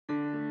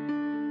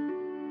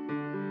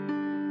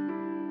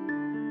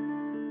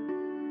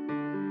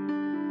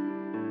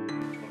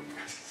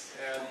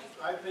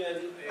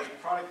been a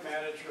product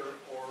manager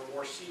or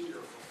more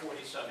senior for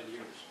 47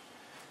 years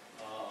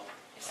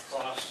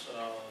across,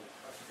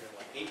 I forget,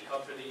 like 8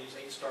 companies,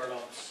 8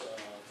 startups,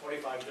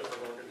 25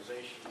 different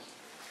organizations.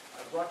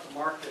 I've brought to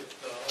market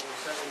over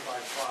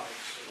 75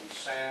 products in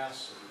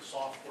SaaS, and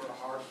software,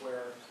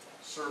 hardware,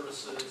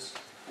 services,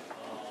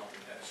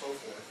 and so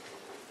forth.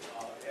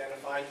 And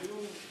if I do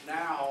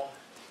now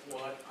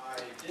what I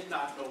did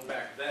not know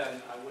back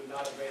then, I would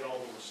not have made all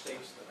the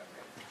mistakes that I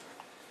made.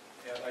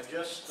 And I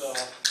just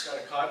got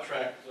a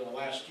contract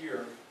last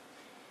year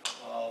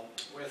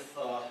with,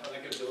 I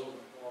think I'll do a little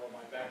bit more of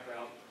my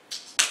background,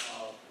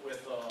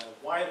 with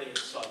Wiley &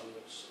 Son,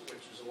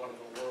 which is one of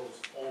the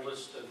world's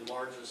oldest and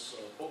largest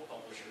book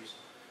publishers,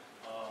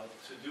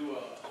 to do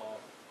a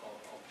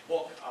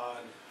book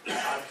on what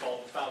I've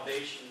called the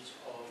foundations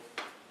of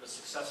the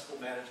successful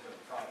management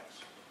of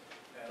products.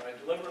 And I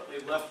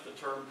deliberately left the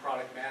term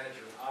product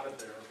manager out of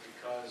there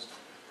because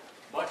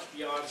much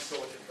beyond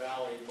Silicon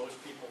Valley, most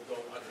people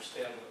don't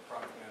understand what a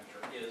product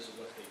manager is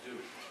and what they do.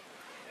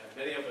 And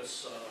many of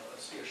us,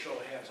 let's see a show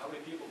of hands, how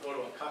many people go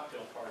to a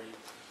cocktail party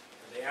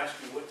and they ask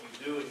you what you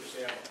do and you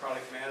say, I'm a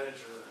product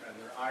manager, and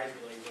their eyes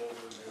glaze over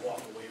and they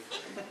walk away from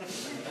you.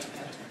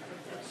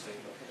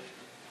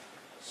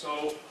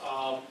 So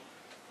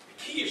the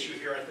key issue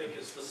here, I think,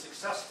 is the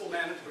successful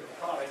management of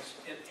products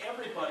in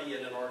everybody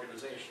in an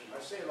organization. I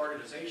say an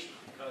organization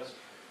because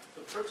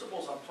the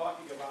principles I'm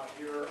talking about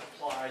here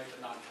apply to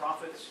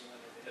nonprofits,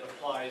 it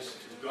applies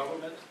to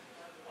government,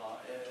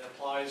 it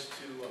applies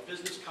to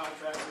business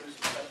contractors.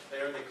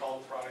 There they call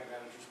the product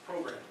managers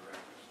program directors.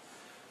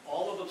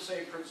 All of the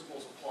same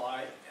principles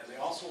apply, and they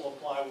also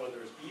apply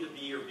whether it's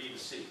B2B or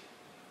B2C.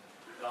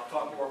 And I'll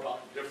talk more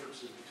about the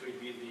differences between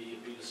B2B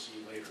and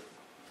B2C later.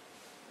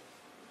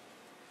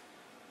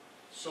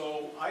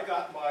 So I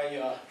got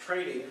my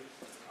training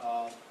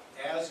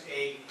as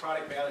a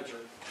product manager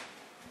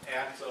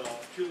at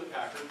Hewlett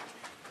Packard.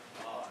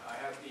 I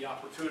had the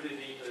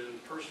opportunity to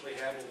personally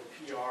handle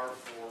the PR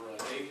for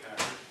Dave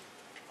Packard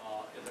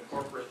in the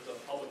corporate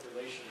public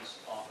relations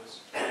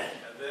office.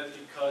 And then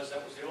because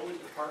that was the only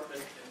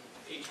department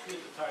in HP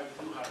at the time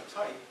that knew how to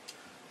type,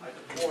 I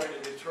deployed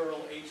an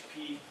internal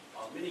HP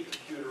mini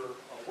computer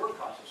word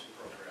processing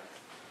program.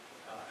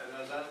 And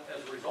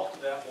as a result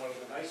of that, one of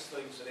the nice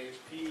things at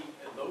HP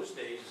in those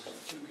days is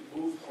that you could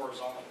move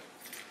horizontally.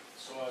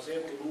 So I was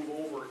able to move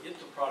over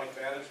into product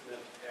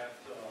management at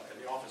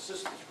in the Office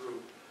Systems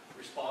Group,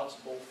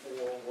 responsible for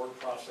word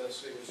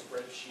processing,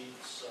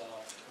 spreadsheets,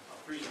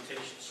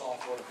 presentation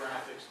software,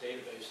 graphics,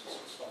 databases,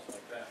 and stuff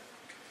like that.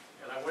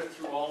 And I went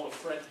through all of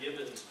Fred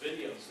Gibbons'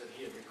 videos that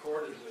he had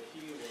recorded when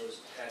he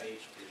was at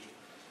HP.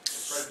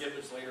 And Fred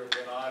Gibbons later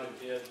went on and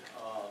did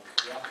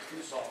the Apple II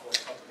software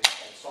company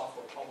called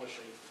Software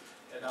Publishing,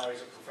 and now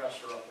he's a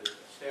professor up at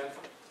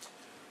Stanford.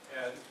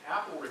 And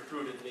Apple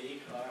recruited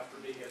me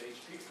after being at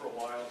HP for a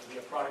while to be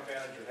a product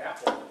manager at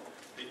Apple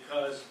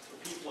because the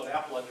people at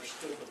Apple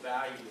understood the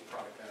value of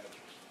product managers.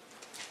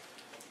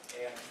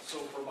 And so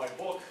for my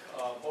book,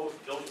 both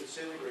Building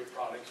Sailing Rig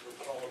Products,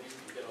 which all of you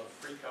can get a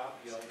free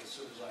copy of as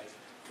soon as I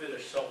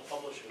finish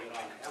self-publishing it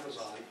on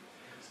Amazon,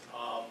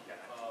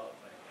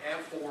 and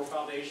for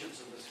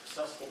Foundations in the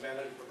Successful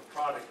Management of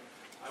Product,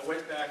 I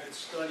went back and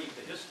studied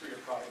the history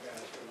of product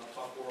management, and I'll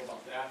talk more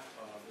about that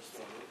this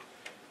morning,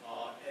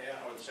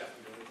 or this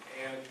afternoon.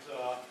 And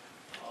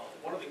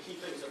one of the key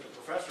things that the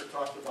professor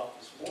talked about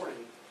this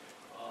morning,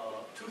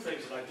 2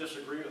 things that I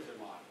disagree with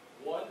him on.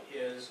 One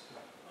is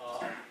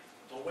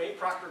the way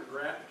Procter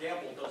 &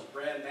 Gamble does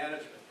brand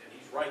management, and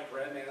he's right,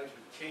 brand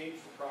management came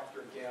from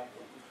Procter &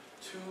 Gamble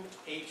to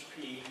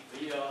HP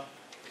via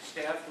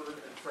Stanford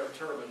and Fred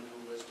Terman,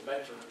 who was the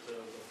mentor to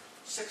the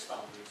 6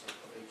 founders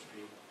of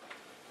HP.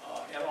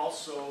 And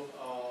also,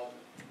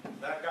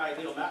 that guy,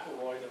 Neil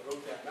McElroy, that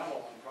wrote that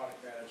memo on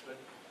product management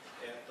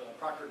at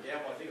Procter &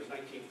 Gamble, I think it was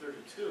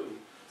 1932,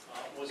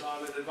 was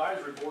on an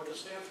advisory board at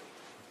Stanford.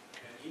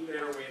 And he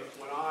later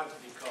went on to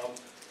become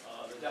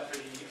the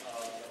deputy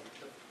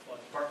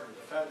Department of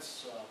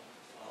Defense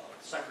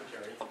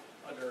secretary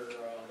under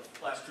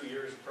the last 2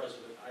 years of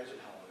President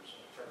Eisenhower's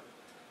term.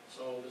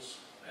 So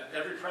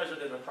every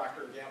president of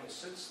Procter & Gamble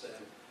since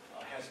then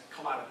has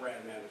come out of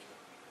brand management.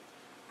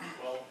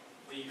 Well,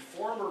 the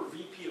former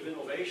VP of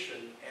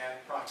Innovation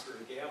at Procter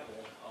 &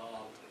 Gamble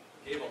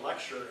gave a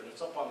lecture, and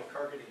it's up on the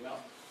Carnegie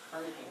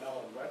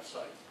Mellon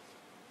website,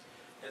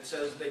 and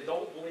says they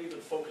don't believe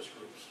in focus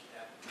groups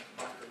at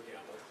Procter &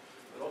 Gamble.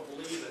 They don't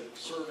believe in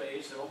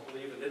surveys, they don't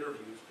believe in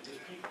interviews, because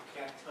people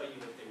can't tell you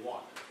what they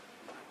want.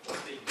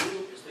 What they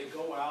do is they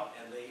go out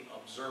and they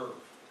observe.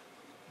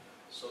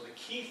 So the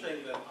key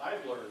thing that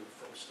I've learned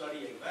from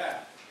studying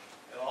that,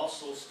 and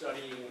also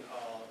studying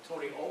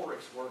Tony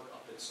Ulrich's work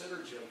up at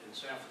Synergym in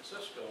San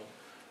Francisco,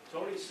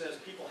 Tony says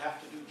people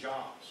have to do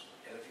jobs.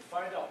 And if you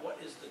find out what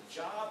is the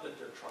job that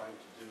they're trying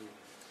to do,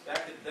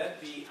 that could then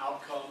be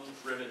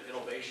outcome-driven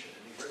innovation.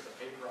 And he's written a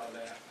paper on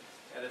that,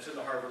 and it's in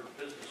the Harvard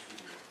Business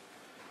Review.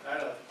 I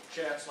had a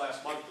chance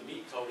last month to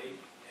meet Tony,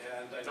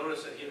 and I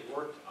noticed that he had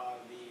worked on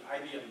the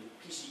IBM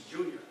PC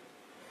Junior,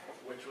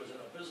 which was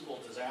an abysmal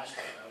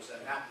disaster. I was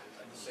at Apple.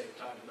 at the same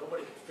time. And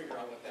nobody could figure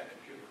out what that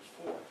computer was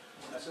for.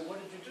 And I said,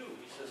 what did you do?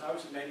 He says, I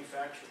was in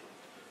manufacturing.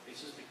 He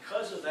says,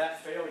 because of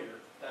that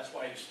failure, that's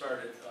why he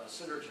started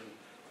Synergy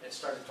and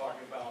started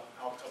talking about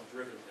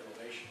outcome-driven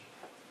innovation.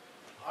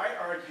 I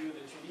argue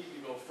that you need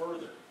to go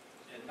further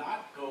and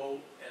not go,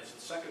 as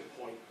the second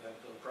point that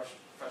the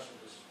professor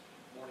this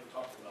morning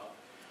talked about.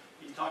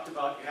 He talked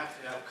about you have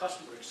to have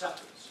customer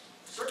acceptance,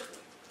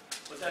 certainly,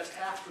 but that's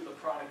after the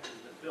product has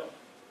been built.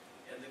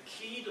 And the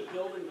key to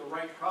building the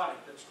right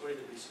product that's going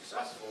to be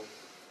successful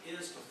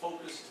is to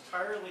focus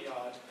entirely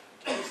on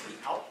what is the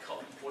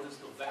outcome, what is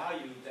the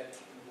value that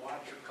you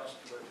want your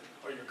customer,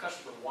 or your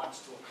customer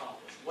wants to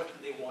accomplish. What do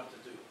they want to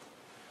do?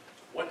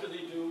 What do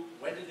they do?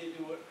 When do they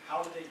do it?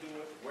 How do they do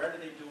it? Where do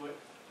they do it?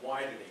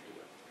 Why do they do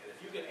it? And if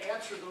you can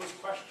answer those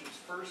questions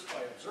first by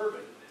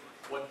observing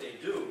what they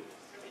do,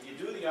 and you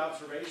do the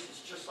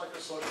observations just like a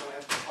social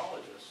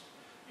anthropologist,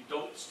 you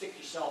don't stick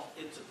yourself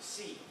into the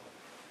sea.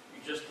 You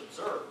just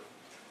observe,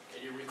 and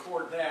you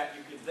record that.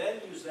 You can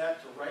then use that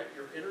to write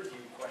your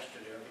interview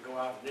questionnaire to go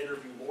out and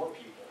interview more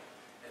people.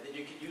 And then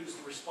you can use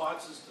the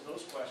responses to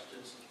those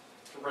questions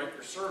to write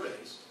your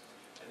surveys.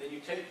 And then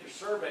you take your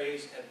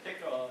surveys and pick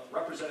a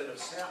representative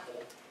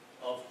sample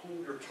of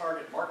who your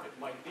target market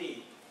might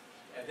be.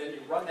 And then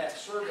you run that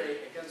survey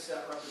against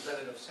that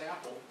representative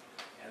sample,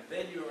 and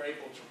then you are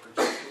able to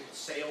predict what the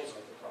sales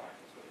of the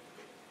product is going to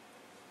be.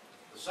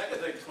 The second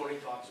thing Tony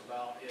talks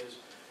about is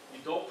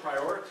you don't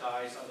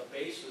prioritize on the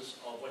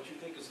basis of what you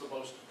think is the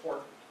most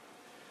important,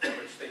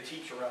 which they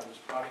teach around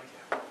this product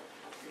camp.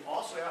 You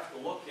also have to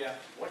look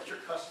at what your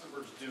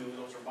customers do,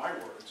 those are my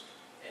words,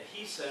 and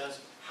he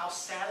says, how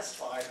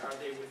satisfied are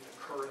they with the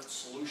current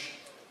solution?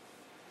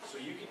 So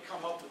you can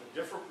come up with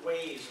different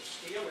ways of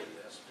scaling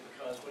this,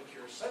 because what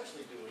you're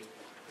essentially doing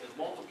is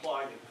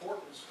multiplying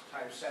importance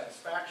times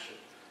satisfaction,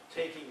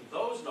 taking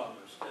those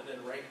numbers and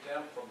then rank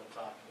them from the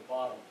top to the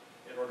bottom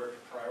in order to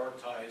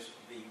prioritize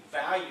the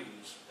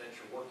values that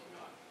you're working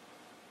on.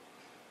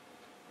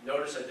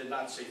 Notice I did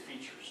not say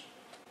features.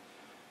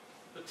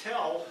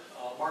 Patel,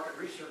 market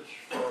research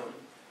firm,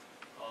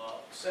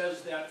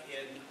 says that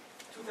in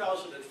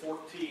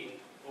 2014,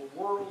 the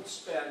world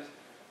spent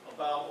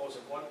about, what was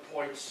it,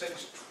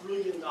 $1.6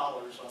 trillion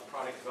on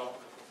product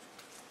development.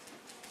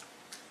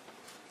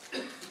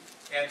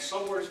 And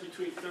somewhere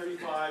between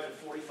 35 and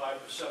 45%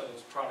 of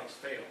those products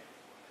fail.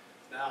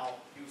 Now,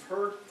 you've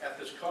heard at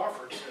this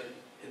conference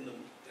and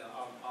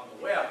on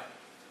the web,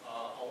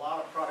 a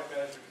lot of product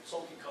management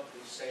consulting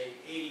companies say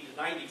 80 to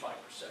 95%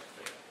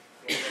 fail.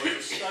 There was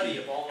a study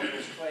of all of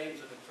those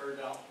claims, and it turned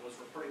out those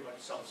were pretty much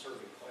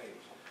self-serving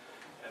claims.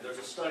 And there's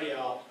a study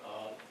out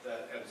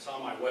and it's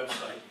on my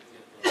website. You can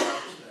get the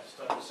reference to that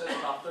study. It says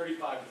about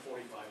 35 to 45%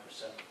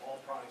 of all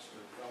products that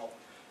are developed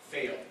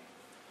fail.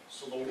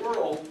 So the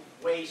world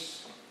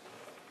wastes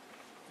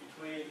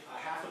between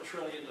 $500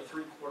 billion to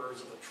 $750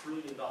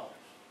 billion.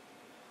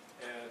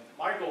 And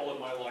my goal in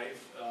my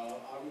life,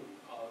 I'm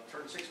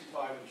turned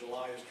 65 in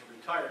July, is to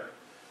retire.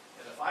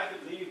 And if I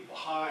could leave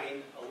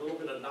behind a little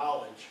bit of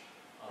knowledge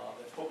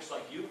that folks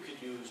like you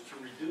could use to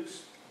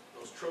reduce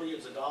those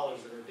trillions of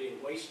dollars that are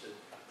being wasted,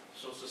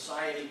 so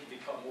society can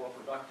become more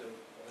productive,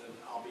 then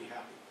I'll be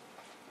happy.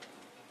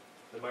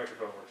 The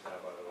microphone works now,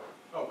 by the way.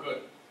 Oh,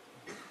 good.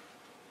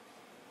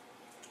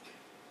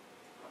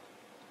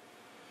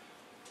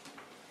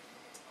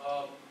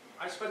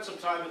 I spent some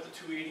time with the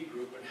 280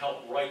 group and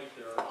helped write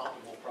their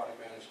optimal product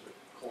management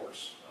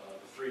course,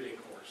 the 3-day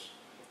course.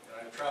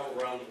 And I've traveled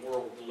around the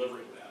world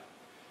delivering that.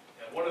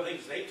 And one of the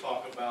things they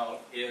talk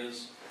about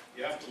is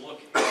you have to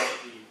look at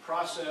the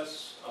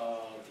process,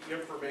 the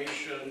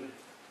information,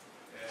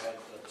 and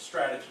the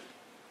strategy.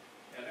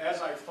 And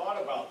as I've thought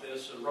about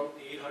this and wrote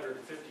the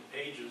 850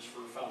 pages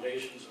for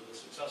Foundations of the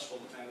Successful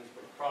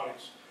Management of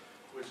Products,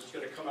 which is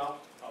going to come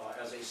out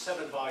as a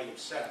 7-volume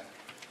set,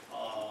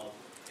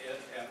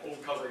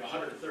 and covering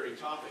 130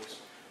 topics,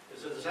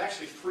 is that there's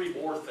actually 3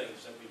 more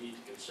things that we need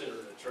to consider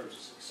in terms of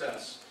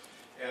success.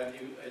 And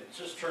it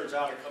just turns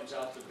out it comes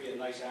out to be a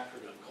nice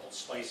acronym called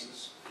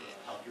SPICES, to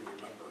help you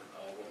remember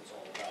what it's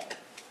all about.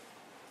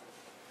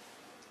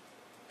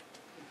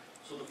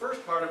 So the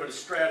first part of it is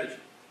strategy.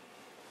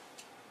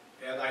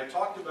 And I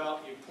talked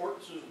about the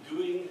importance of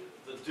doing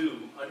the do,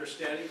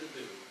 understanding the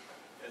do,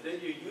 and then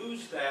you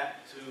use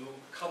that to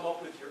come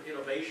up with your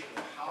innovation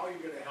of how you're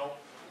going to help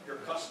your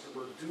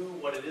customer do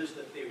what it is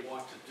that they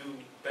want to do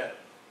better,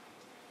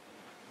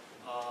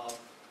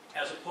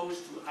 as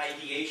opposed to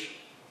ideation.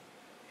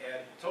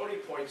 And Tony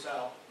points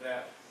out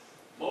that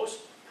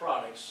most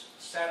products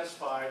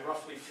satisfy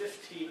roughly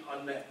 15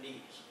 unmet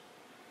needs.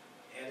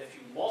 And if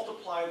you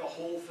multiply the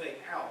whole thing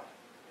out,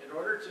 in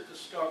order to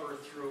discover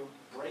through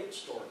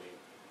brainstorming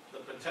the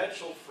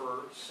potential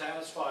for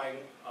satisfying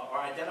or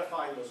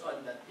identifying those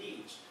unmet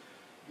needs,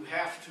 you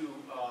have to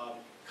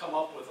come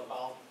up with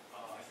about,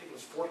 I think it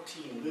was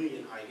 14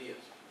 million ideas.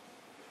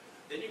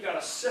 Then you've got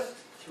to sift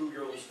through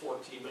those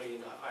 14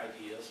 million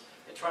ideas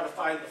and try to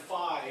find the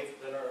 5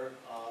 that are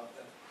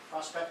that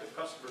prospective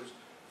customers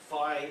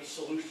find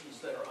solutions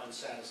that are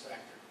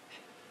unsatisfactory.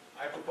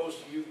 I propose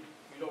to you,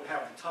 you don't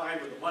have the time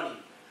or the money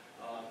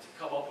to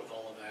come up with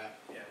all of that.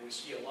 And we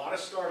see a lot of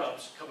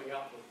startups coming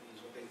up with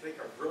these, what they think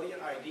are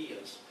brilliant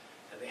ideas,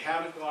 and they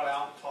haven't gone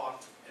out and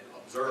talked and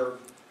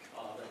observed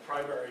their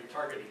primary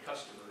targeted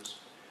customers.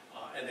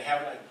 And they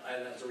haven't,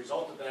 and as a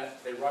result of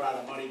that, they run out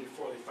of money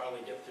before they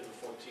finally get to the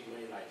 14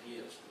 million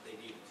ideas that they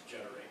needed to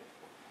generate.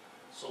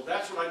 So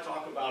that's what I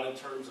talk about in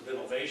terms of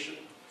innovation.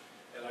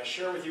 And I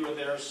share with you in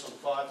there some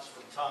thoughts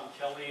from Tom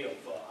Kelly of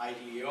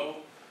IDEO.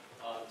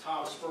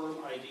 Tom's firm,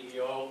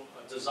 IDEO,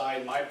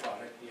 designed my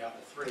product, the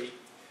Apple III.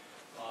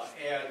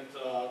 And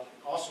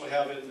also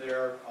have in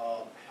there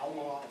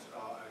Helmut,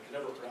 I can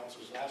never pronounce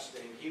his last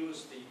name. He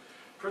was the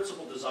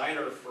principal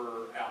designer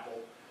for Apple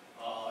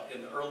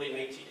in the early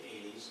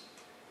 1980s.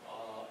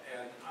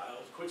 And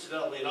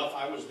coincidentally enough,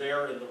 I was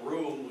there in the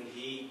room when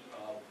he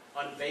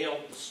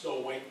unveiled the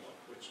Snow White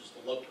look, which is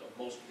the look of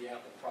most of the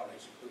Apple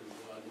products, including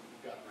the one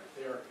you've got right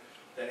there,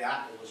 that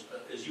Apple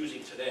is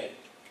using today.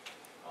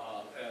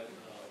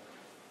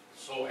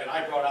 And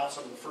I brought out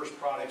some of the first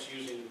products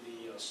using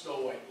the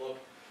Snow White look.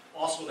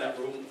 Also in that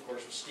room, of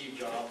course, was Steve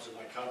Jobs and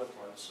my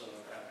counterparts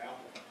at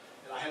Apple.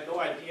 And I had no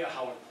idea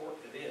how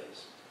important it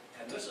is.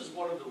 And this is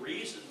one of the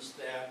reasons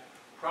that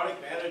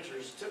product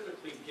managers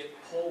typically get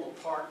pulled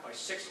apart by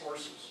 6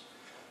 horses.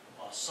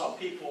 Some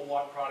people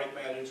want product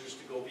managers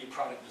to go be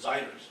product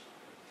designers,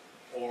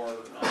 or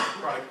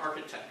product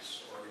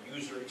architects, or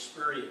user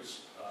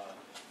experience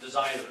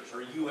designers,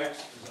 or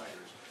UX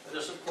designers. And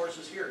this, of course,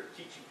 is here,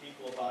 teaching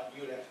people about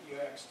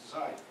UX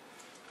design.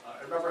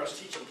 I remember I was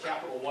teaching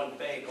Capital One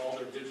Bank, all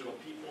their digital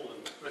people in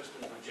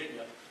Richmond,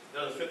 Virginia.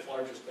 They're the 5th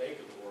largest bank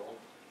in the world.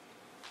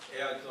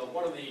 And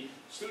one of the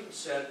students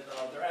said,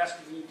 they're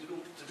asking me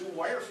to do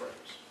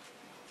wireframes.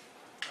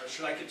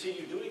 Should I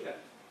continue doing that?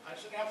 I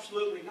said,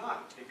 absolutely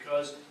not,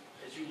 because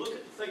as you look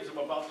at the things I'm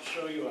about to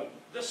show you on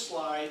this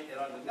slide and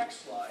on the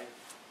next slide,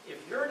 if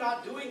you're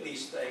not doing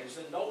these things,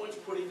 then no one's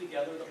putting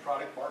together the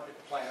product market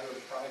plan or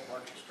the product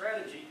market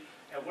strategy,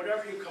 and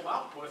whatever you come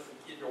up with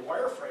in your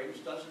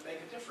wireframes doesn't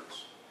make a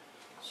difference.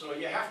 So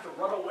you have to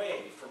run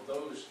away from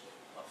those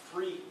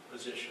 3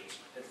 positions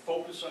and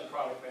focus on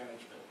product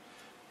management.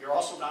 You're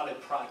also not a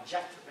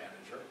project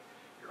manager.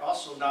 You're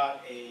also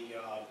not a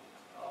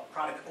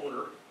product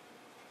owner.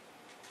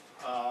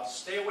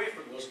 Stay away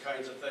from those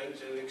kinds of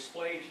things and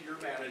explain to your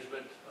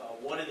management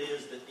what it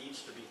is that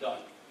needs to be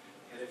done.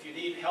 And if you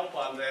need help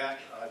on that,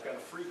 I've got a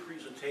free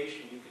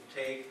presentation you can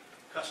take,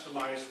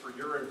 customized for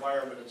your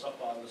environment. It's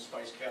up on the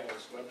Spice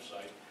Catalyst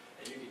website,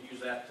 and you can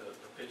use that to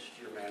pitch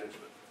to your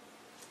management.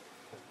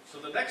 So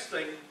the next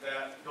thing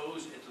that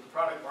goes into the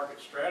product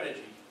market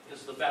strategy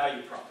is the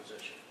value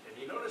proposition.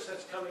 And you notice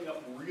that's coming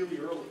up really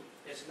early.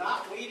 It's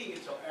not waiting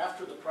until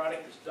after the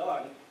product is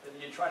done, and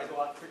then you try to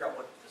go out and figure out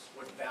what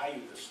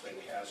value this thing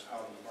has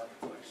out in the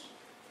marketplace.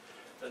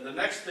 Then the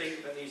next thing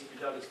that needs to be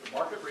done is the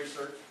market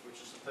research,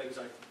 which is the things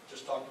I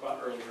just talked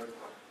about earlier,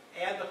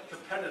 and the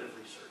competitive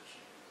research.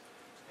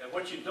 And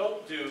what you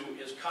don't do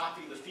is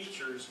copy the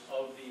features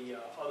of the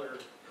other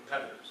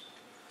competitors.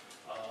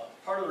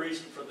 Part of the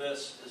reason for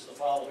this is the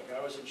following.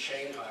 I was in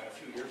Shanghai a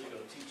few years ago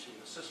teaching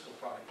the Cisco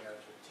product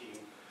management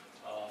team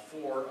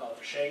for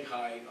the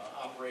Shanghai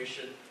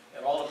operation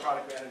and all the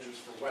product managers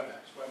for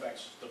WebEx. WebEx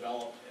is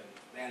developed and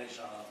managed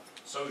out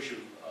of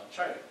Suzhou,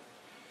 China.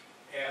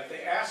 And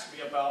they asked me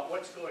about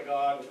what's going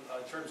on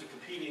in terms of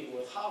competing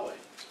with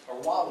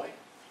Huawei,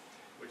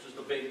 which is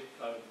the big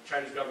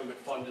Chinese government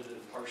funded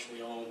and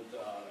partially owned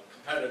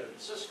competitor to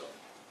Cisco.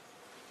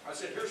 I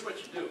said, here's what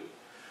you do.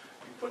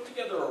 You put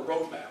together a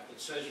roadmap that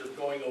says you're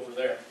going over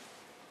there,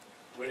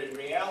 when in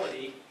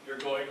reality, you're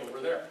going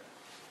over there.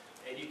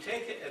 And you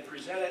take it and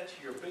present it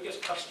to your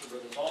biggest customer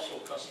that's also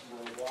a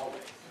customer of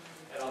Huawei.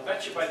 And I'll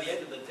bet you by the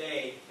end of the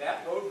day,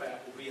 that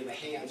roadmap will be in the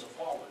hands of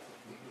Huawei.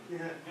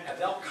 And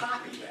they'll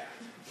copy that.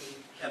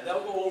 And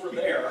they'll go over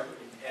there,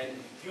 and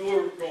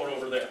you're going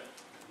over there.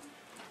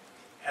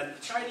 And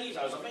the Chinese,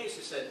 I was amazed,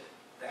 they said,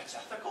 that's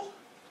ethical?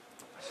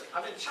 I said,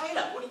 I'm in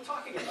China, what are you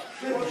talking about?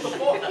 You wrote the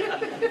book.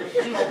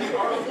 It's called The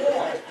Art of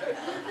War.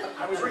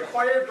 I was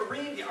required to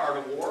read The Art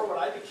of War when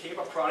I became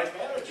a product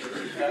manager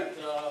at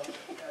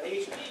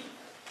HP.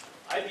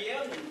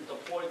 IBM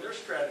deployed their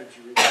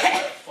strategy,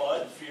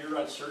 FUD, fear,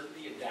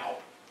 uncertainty, and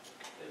doubt.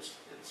 It's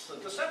a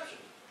deception.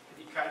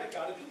 And you kind of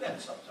got to do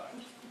that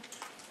sometimes.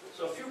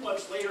 So a few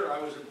months later, I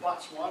was in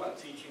Botswana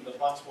teaching the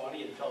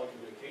Botswanian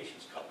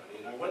telecommunications company.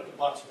 And I went to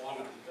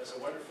Botswana because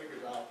I wanted to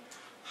figure out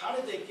how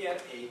did they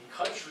get a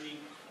country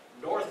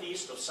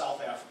northeast of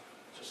South Africa?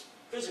 Just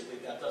physically,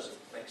 that doesn't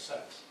make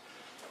sense.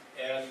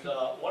 And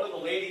one of the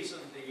ladies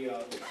in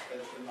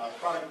my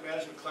product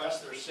management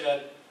class there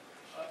said,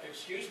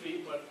 excuse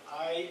me, but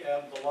I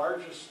am the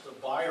largest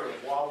buyer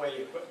of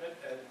Huawei equipment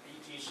at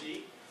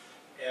BTC.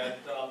 And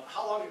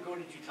how long ago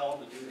did you tell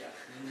them to do that?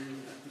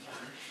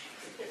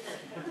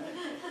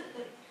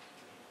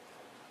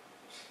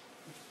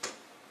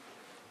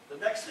 The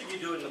next thing you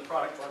do in the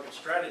product market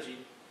strategy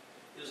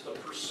is the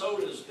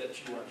personas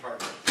that you are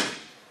targeting.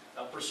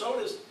 Now,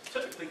 personas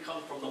typically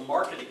come from the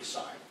marketing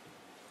side.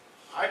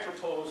 I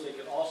propose they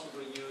can also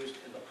be used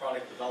in the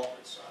product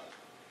development side.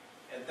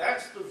 And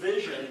that's the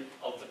vision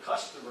of the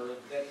customer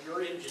that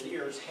your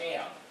engineers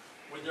have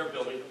when they're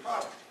building the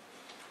product.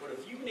 But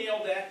if you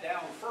nail that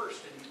down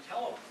first and you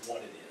tell them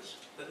what it is,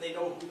 then they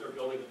know who they're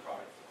building the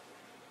product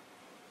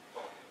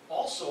for.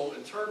 Also,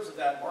 in terms of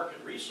that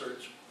market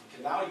research, you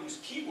can now use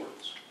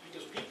keywords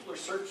because people are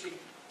searching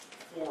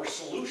for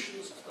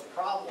solutions to the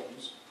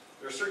problems.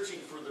 They're searching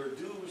for their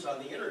do's on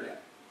the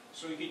internet.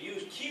 So you could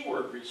use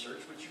keyword research,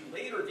 which you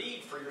later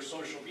need for your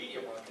social media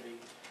marketing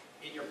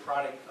in your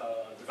product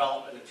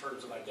development in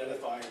terms of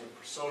identifying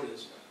the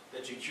personas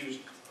that you choose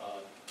to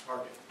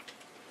target.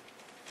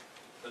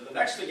 Then the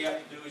next thing you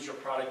have to do is your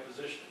product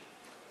positioning.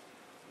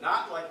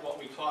 Not like what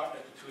we taught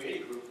at the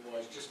 280 group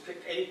was just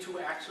pick any two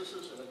axes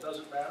and it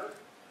doesn't matter.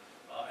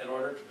 In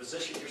order to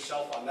position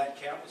yourself on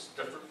that campus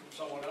different from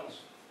someone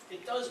else.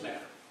 It does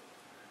matter.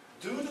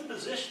 Do the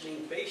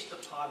positioning based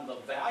upon the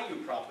value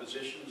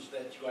propositions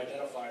that you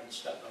identified in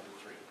step number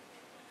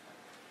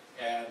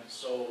 3. And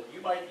so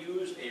you might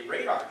use a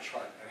radar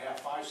chart and have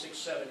 5, 6,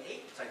 7,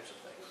 8 types of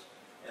things.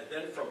 And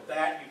then from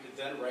that, you could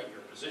then write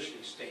your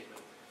positioning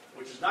statement,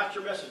 which is not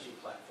your messaging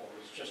platform,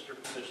 it's just your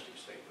positioning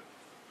statement.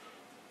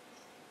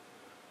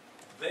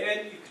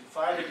 Then you can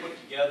finally put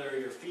together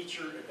your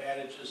feature,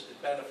 advantages,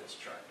 and benefits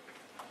chart.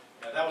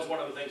 Now that was one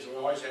of the things that we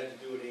always had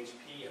to do at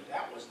HP, and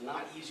that was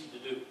not easy to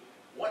do.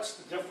 What's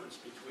the difference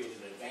between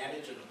an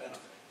advantage and a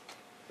benefit?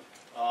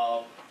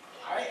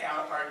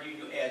 I argue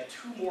you add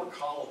 2 more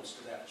columns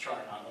to that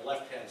chart on the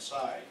left-hand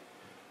side.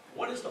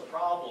 What is the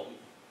problem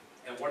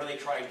and what are they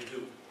trying to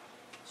do?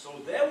 So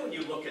then when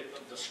you look at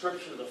the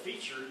description of the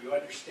feature, you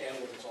understand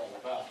what it's all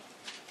about.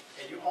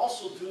 And you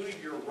also do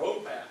your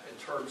roadmap in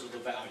terms of the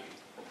value,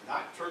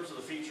 not in terms of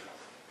the feature.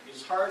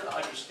 It's hard to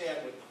understand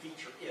what the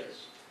feature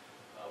is.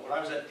 When I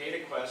was at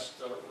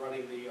DataQuest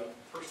running the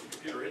personal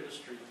computer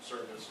industry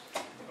service,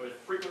 I would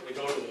frequently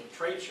go to a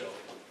trade show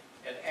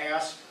and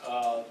ask,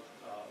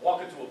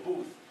 walk into a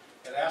booth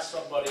and ask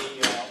somebody,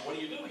 what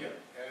do you do here?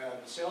 And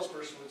the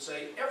salesperson would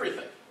say,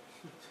 everything.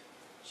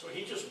 So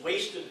he just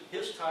wasted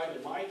his time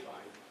and my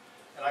time.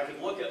 And I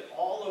could look at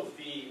all of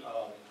the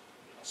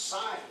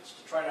signs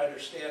to try to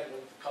understand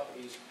what the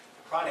company's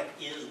product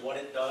is, what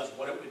it does,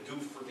 what it would do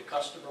for the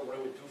customer, what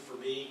it would do for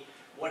me,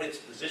 what its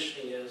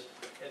positioning is.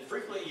 And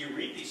frequently you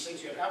read these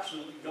things, you have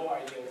absolutely no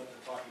idea what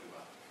they're talking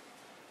about.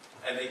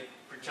 And they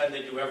pretend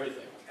they do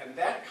everything. And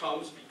that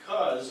comes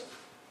because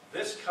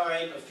this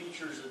kind of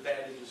features,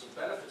 advantages, and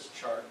benefits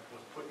chart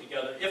was put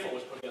together, if it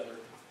was put together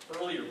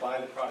earlier by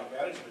the product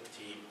management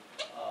team,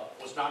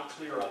 was not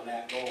clear on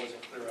that, nor was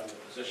it clear on the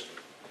positioning.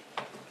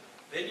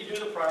 Then you do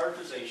the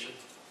prioritization.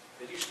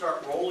 Then you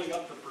start rolling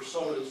up the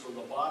personas from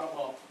the bottom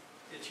up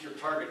into your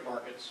target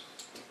markets.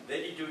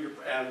 Then you do your,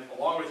 and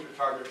along with your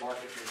target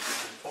market, your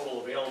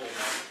total available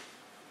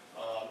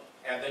market,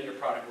 and then your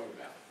product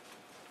roadmap.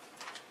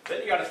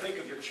 Then you got to think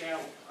of your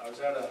channel. I was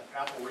at an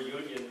Apple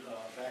reunion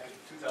back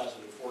in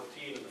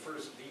 2014, and the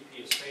first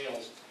VP of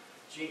sales,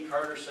 Gene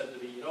Carter, said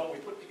to me, you know, we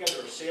put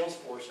together a sales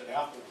force at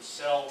Apple to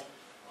sell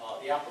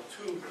the Apple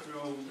II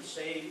through the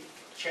same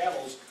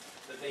channels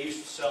that they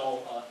used to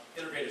sell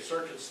integrated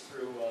circuits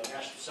through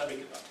National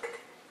Semiconductor.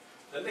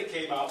 Then they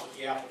came out with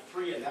the Apple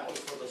III, and that was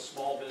for the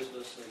small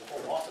business and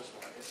home office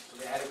market, so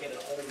they had to get a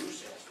whole new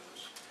sales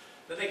force.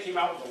 Then they came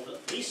out with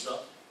the Lisa,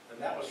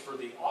 and that was for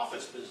the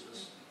office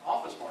business,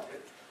 office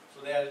market,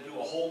 so they had to do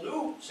a whole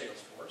new sales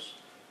force.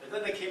 And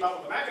then they came out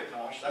with the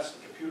Macintosh, that's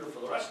the computer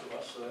for the rest of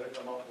us, so they had to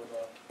come up with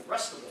the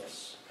rest of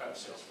this kind of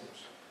sales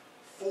force.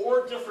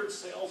 4 different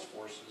sales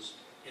forces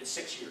in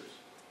 6 years.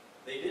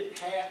 They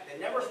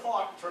never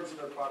thought in terms of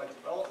their product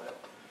development,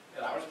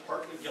 and I was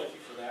partly guilty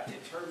for that,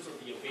 in terms of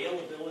the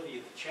availability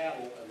of the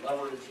channel and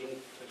leveraging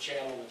the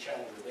channel and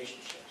channel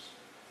relationships.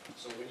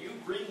 So when you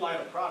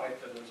greenlight a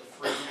product, and there's a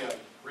free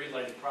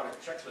greenlighting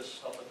product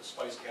checklist up at the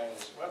Spice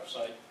Catalyst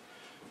website,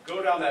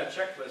 go down that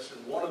checklist,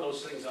 and one of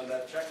those things on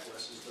that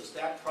checklist is, does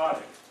that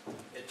product,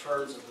 in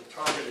terms of the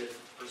targeted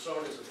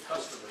personas of the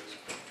customers,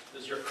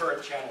 does your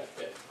current channel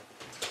fit?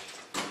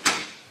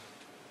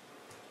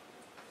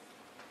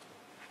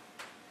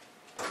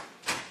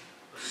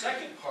 The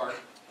second part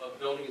of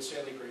building and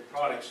selling great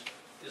products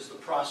is the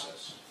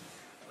process.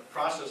 The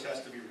process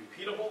has to be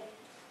repeatable.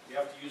 You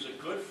have to use a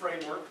good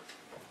framework.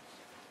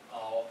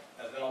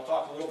 And then I'll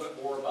talk a little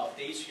bit more about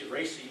Daisy and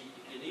Racy.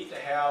 You need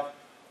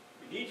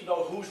to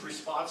know who's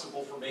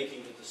responsible for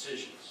making the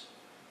decisions.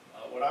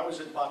 When I was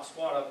in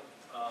Botswana,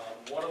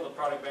 one of the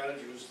product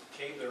managers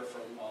came there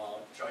from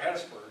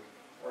Johannesburg,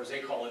 or as they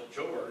call it,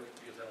 Joburg,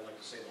 because they don't like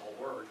to say the whole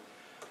word.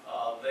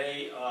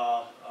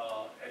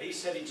 And he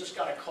said he just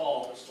got a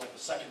call, this was like the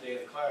second day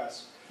of the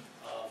class,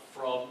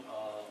 from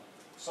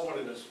someone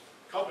in his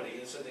company,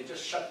 and said they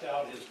just shut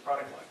down his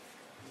product line.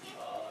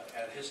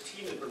 And his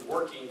team had been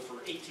working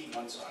for 18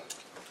 months on it.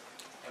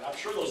 And I'm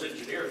sure those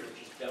engineers were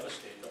just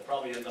devastated. They'll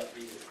probably end up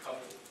leaving the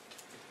company.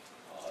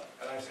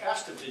 And I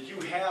asked him, did you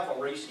have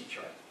a Racy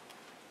chart?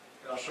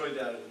 And I'll show you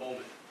that in a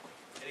moment.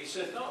 And he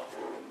said, no.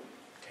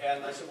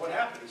 And I said, what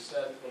happened? He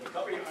said, well, the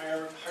company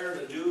hired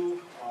a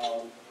new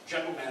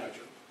general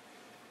manager,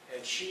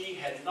 and she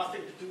had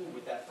nothing to do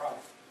with that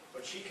product.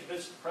 but she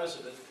convinced the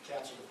president to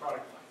cancel the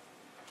product line.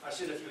 I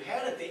said, if you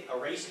had a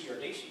RACI or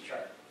DAISY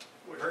chart,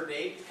 would her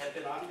name have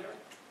been on there?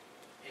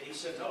 And he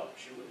said, no,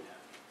 she wouldn't have.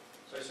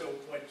 So I said,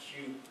 what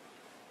you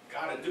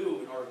got to do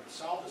in order to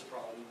solve this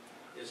problem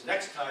is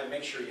next time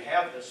make sure you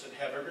have this and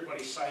have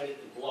everybody sign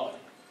it in blood.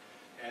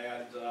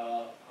 And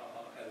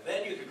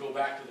then you could go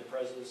back to the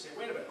president and say,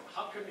 wait a minute,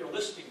 how come you're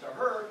listening to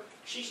her?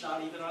 She's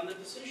not even on the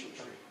decision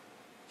tree.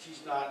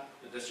 She's not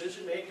the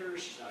decision maker,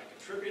 she's not a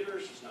contributor,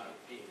 she's not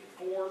being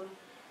informed,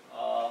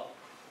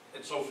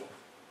 and so forth.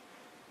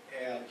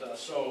 And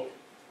so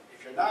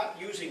if you're not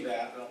using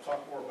that, and I'll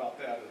talk more about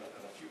that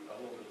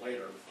a little bit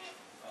later,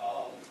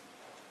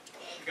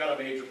 you've got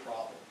a major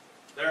problem.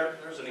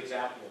 There's an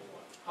example of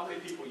one. How many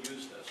people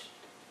use this?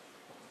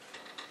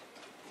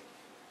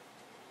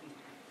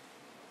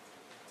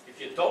 If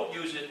you don't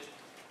use it,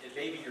 it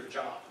may be your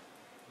job,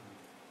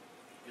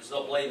 because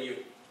they'll blame you,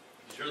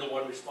 because you're the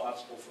one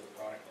responsible for the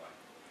product line.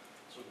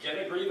 So get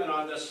an agreement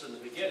on this in the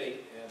beginning,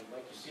 and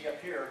like you see up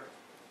here,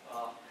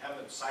 have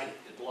them sign it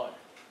in blood.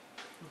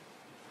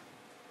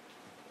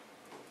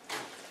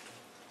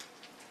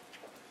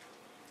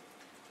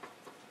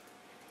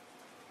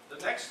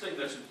 The next thing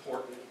that's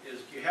important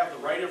is you have the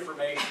right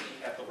information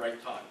at the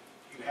right time.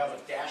 You have a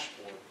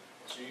dashboard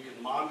so you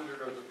can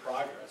monitor the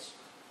progress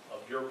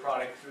of your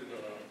product through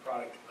the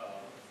product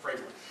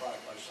framework,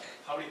 product lifecycle.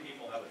 How many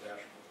people have a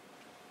dashboard?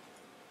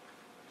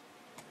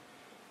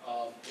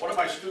 One of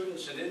my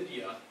students in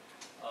India,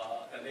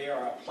 and they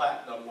are a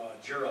platinum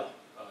Jira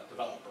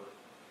developer,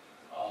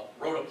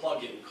 wrote a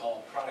plugin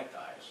called Product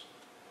Eyes.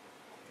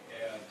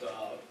 And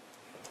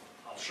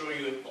I'll show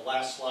you the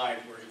last slide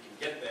where you can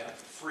get that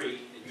for free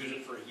and use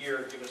it for a year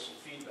and give us some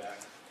feedback.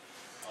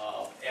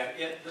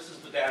 This is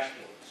the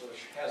dashboard. So it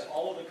has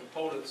all of the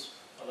components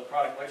of the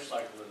product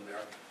lifecycle in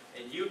there,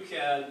 and you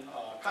can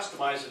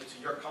customize it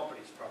to your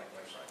company's product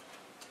lifecycle.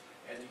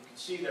 And you can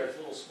see there's a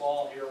little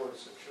small here where it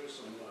shows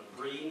some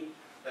green.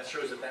 That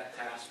shows that that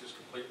task is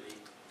completely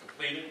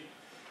completed.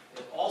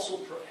 And also,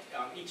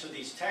 on each of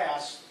these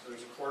tasks,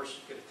 there's, of course,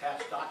 you can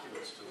attach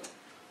documents to it.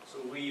 So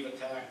we've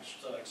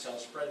attached Excel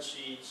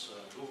spreadsheets,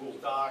 Google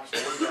Docs,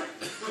 Word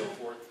documents, and so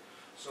forth.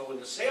 So when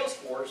the sales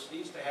force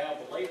needs to have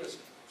the latest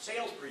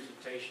sales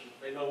presentation,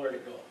 they know where to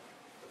go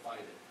to find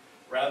it,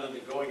 rather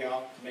than going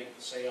out to make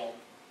the sale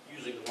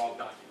using the wrong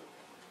document,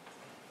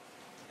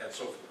 and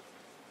so forth.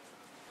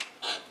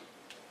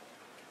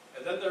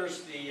 And then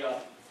there's the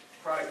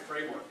product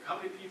framework. How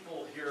many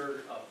people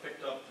here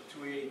picked up the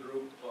 2AA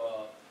group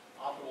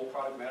optimal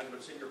product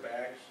management's in your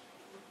bags?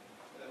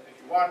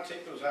 If you want to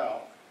take those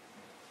out,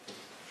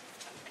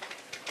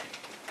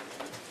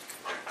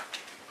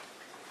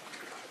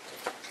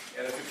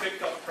 and if you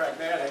picked up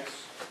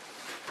Pragmatics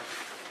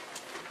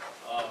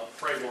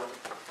framework,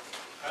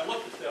 I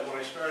looked at them when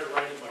I started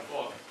writing my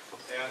book,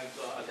 and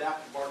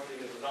adaptive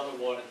marketing is another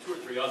one, and 2 or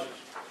 3 others.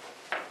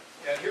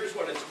 And here's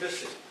what it's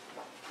missing.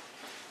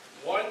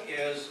 One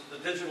is the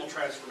digital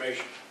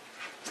transformation.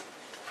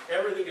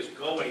 Everything is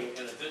going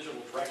in a digital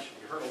direction.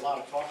 You heard a lot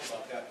of talk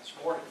about that this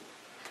morning.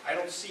 I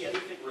don't see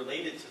anything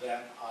related to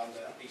that on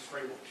these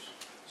frameworks.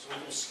 So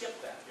you'll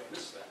skip that, you'll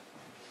miss that.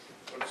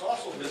 What it's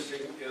also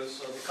missing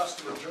is the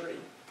customer journey.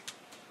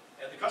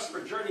 And the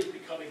customer journey is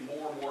becoming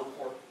more and more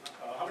important.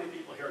 How many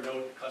people here know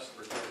what the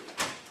customer journey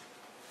is?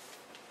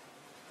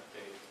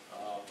 Okay.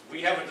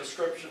 We have a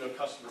description of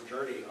customer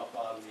journey up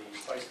on the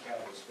Spice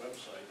Catalyst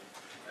website.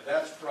 And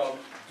that's from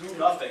do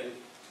nothing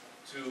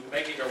to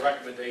making a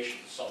recommendation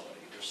to somebody.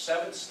 There's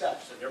 7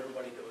 steps that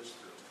everybody goes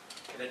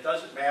through. And it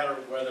doesn't matter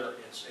whether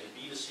it's a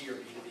B2C or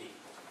B2B.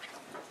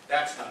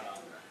 That's not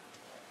on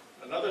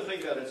there. Another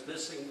thing that is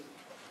missing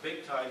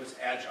big time is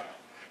Agile.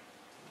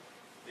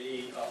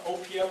 The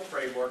OPM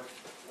framework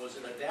was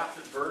an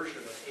adapted version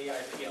of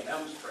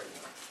AIPMM's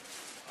framework.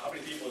 How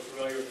many people are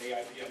familiar with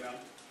AIPMM?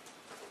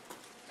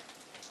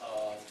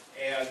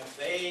 And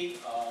they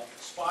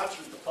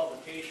sponsored the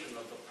publication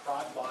of the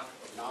Prodbook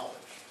of Knowledge.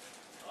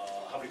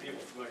 How many people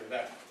are familiar with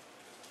that?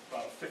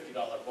 About a $50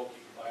 book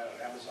you can buy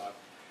on Amazon.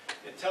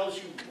 It tells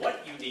you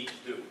what you need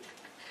to do.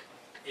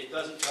 It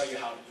doesn't tell you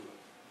how to do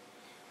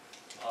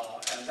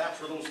it. And that's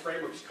where those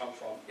frameworks come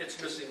from.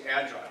 It's missing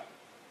Agile.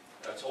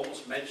 That's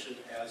almost mentioned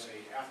as an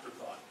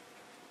afterthought.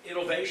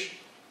 Innovation,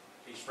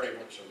 these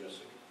frameworks are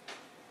missing.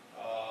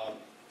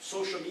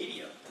 Social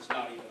media is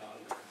not even on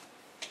there.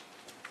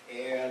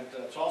 And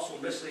it's also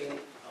missing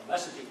a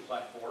messaging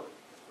platform,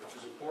 which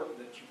is important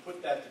that you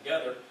put that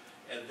together,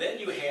 and then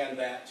you hand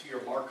that to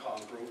your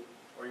Marcom group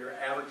or your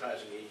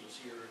advertising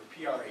agency or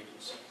your PR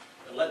agency,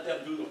 and let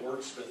them do the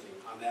wordsmithing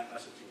on that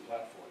messaging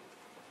platform.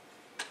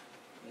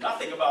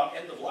 Nothing about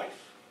end of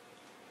life.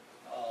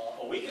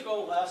 A week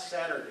ago, last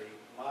Saturday,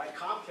 my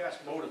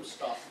Comcast modem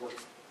stopped working.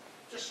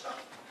 Just stopped.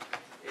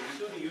 And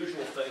you do the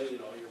usual thing, you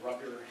know, you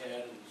rub your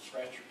head and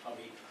scratch your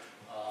tummy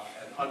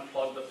and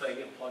unplug the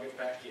thing and plug it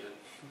back in.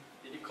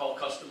 Then you call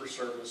customer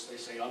service, they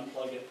say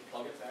unplug it,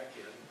 plug it back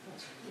in.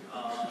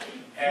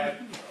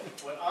 And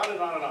went on and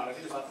on and on. I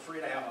think it was about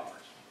 3.5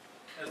 hours.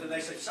 And then they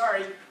said,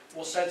 sorry,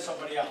 we'll send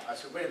somebody out. I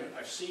said, wait a minute,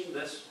 I've seen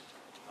this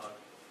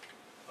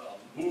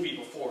movie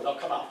before. They'll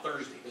come out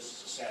Thursday. This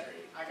is a Saturday.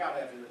 I got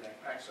to have internet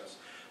access.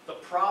 The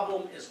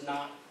problem is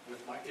not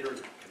with my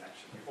internet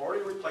connection. We've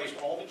already replaced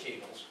all the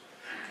cables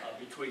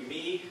between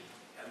me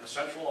and the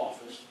central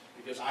office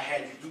because I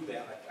had to do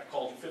that. I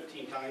called you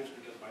 15 times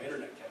because my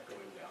internet kept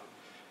going down.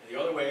 And the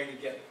other way to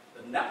get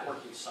the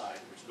networking side,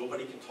 which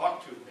nobody can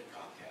talk to at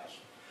Comcast,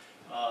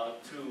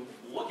 to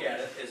look at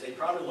it is they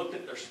probably looked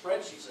at their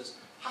spreadsheet and says,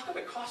 how come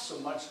it costs so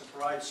much to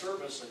provide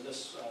service in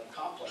this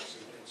complex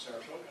in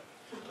Saratoga?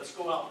 Let's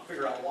go out and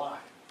figure out why.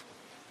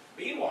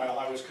 Meanwhile,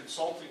 I was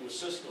consulting with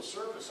Cisco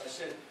Service. I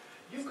said,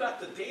 you've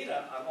got the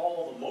data on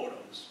all the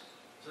modems,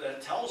 so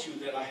that tells you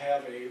that I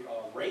have a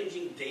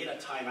ranging data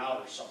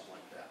timeout or something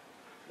like that,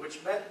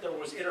 which meant there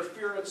was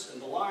interference in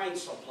the line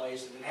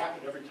someplace, and it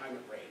happened every time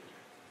it rained.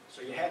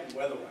 So you had to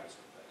weatherize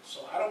the thing.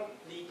 So I don't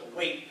need to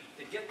wait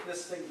to get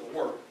this thing to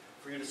work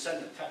for you to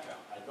send a tech out.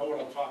 I know what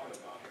I'm talking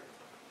about here.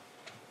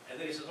 And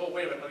then he says, oh,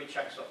 wait a minute, let me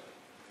check something.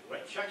 I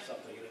went and checked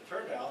something, and it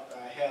turned out that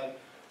I had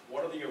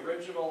one of the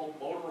original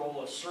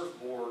Motorola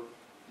surfboard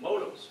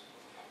modems.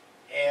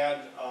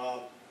 And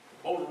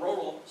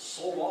Motorola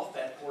sold off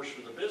that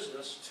portion of the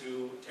business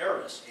to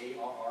Aris,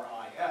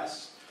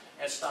 A-R-R-I-S,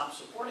 and stopped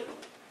supporting them.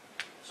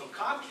 So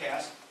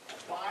Comcast,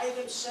 by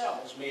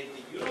themselves, made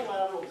the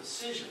unilateral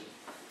decision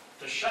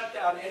to shut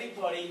down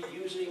anybody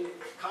using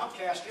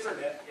Comcast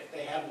Internet if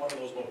they had one of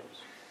those modems.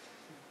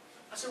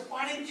 I said,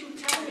 why didn't you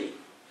tell me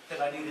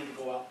that I needed to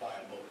go out and buy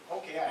a modem?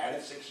 Okay, I had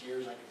it 6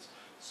 years. I could,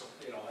 so,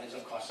 it ends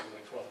up costing me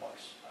like $12,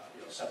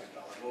 $70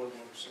 modem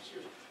over 6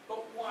 years.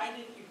 But why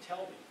didn't you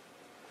tell me?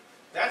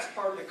 That's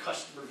part of the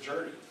customer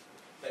journey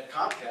that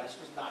Comcast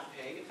was not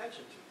paying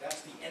attention to.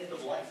 That's the end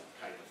of life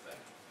kind of thing.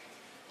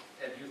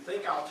 And you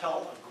think I'll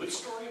tell a good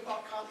story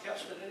about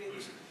Comcast at any of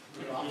these?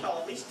 I'll tell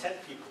at least 10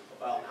 people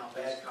about how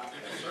bad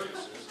Comcast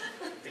service is,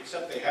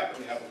 except they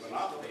happen to have a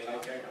monopoly and I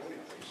can't go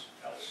anyplace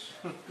else.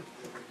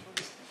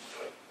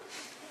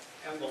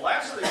 And the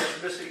last thing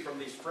that's missing from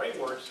these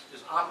frameworks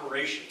is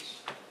operations.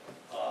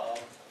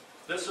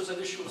 This is an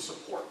issue of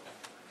support.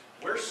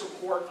 Where's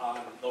support on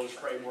those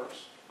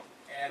frameworks?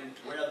 And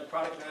where the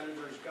product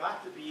manager's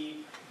got to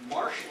be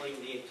marshaling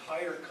the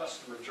entire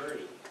customer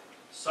journey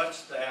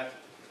such that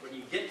when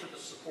you get to the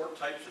support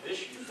types of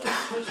issues like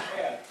you just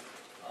had,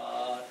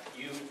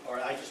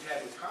 I just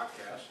had with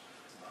Comcast,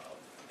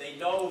 they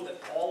know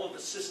that all of the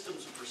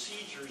systems and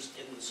procedures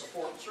in the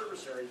support and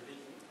service area is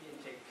being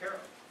taken care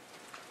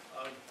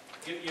of.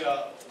 Give you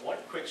one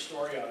quick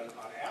story on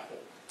Apple.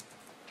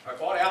 I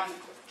bought Apple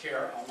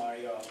Care on my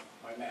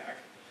Mac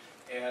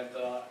and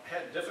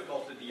had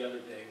difficulty the other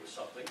day with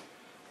something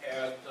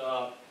and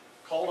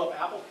called up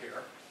Apple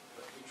Care.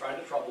 We tried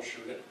to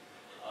troubleshoot it.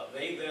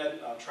 They then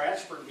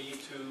transferred me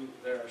to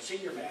their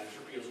senior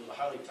manager because it was a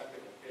highly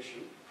technical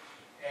issue.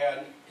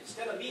 And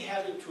instead of me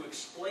having to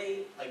explain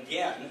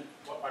again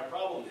what my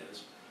problem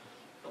is,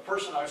 the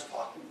person I was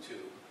talking to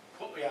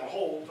put me on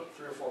hold, took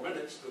 3 or 4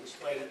 minutes to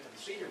explain it to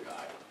the senior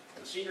guy.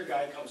 And the senior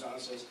guy comes on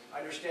and says, I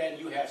understand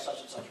you have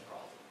such and such a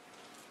problem.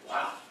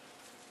 Wow.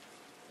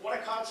 What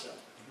a concept.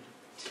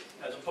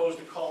 As opposed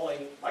to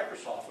calling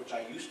Microsoft, which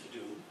I used to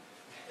do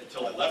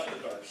until I left the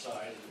dark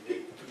side in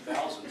the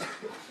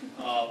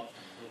mid-2000s.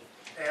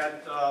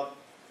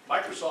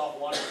 Microsoft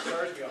wanted to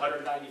charge me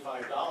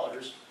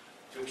 $195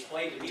 to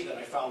explain to me that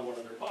I found one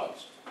of their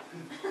bugs.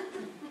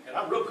 And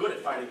I'm real good at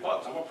finding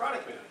bugs. I'm a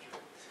product manager.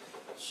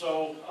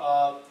 So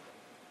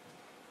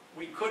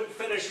we couldn't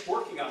finish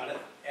working on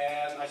it,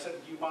 and I said,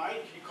 do you mind?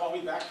 Can you call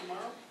me back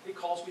tomorrow? He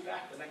calls me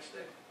back the next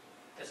day.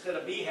 Instead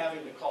of me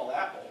having to call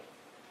Apple,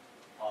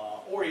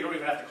 or you don't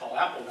even have to call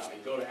Apple now.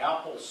 You go to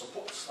Apple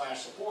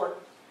 /support,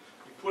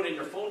 you put in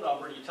your phone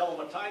number, and you tell them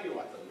what time you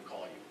want them to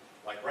call you.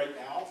 Like right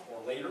now,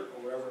 or later,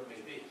 or wherever it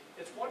may be.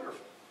 It's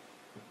wonderful.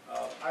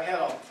 I had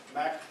a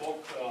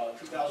MacBook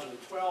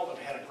 2012, and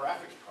I had a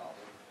graphics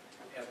problem,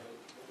 and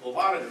the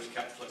monitors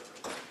kept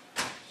flickering.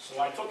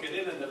 So I took it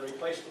in and then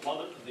replaced the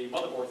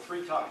motherboard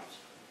 3 times.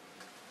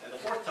 And the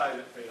 4th time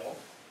it failed,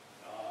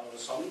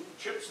 with some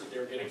chips that they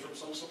were getting from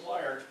some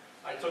supplier.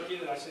 I took it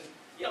in and I said,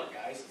 yeah,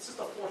 guys, this is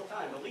the 4th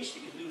time. The least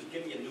you can do is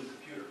give me a new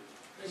computer.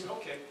 They said,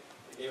 okay.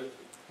 They gave it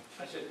to me.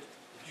 I said,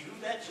 did you do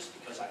that just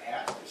because I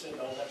asked? They said,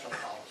 no, that's our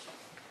policy.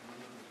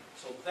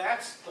 So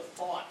that's the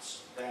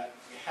thoughts that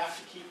you have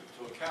to keep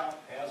into account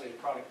as a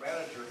product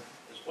manager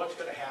is what's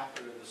going to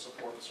happen in the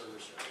support and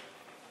service area.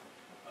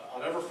 I'll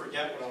never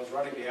forget when I was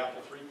running the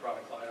Apple III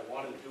product line, I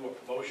wanted to do a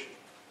promotion.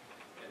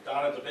 And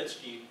Donna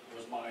Dubinsky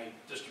was my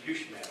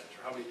distribution manager.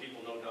 How many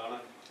people know Donna?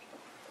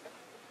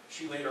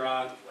 She later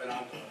on went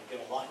on to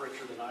get a lot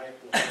richer than I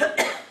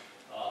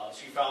was.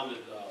 She founded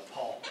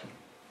Paul.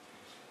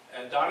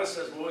 And Donna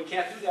says, well, we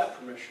can't do that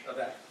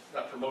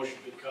promotion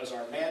because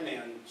our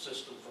man-man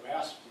system from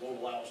ASP won't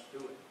allow us to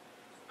do it.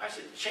 I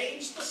said,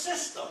 change the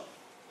system.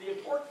 The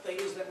important thing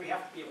is that we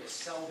have to be able to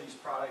sell these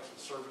products and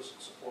service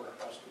and support our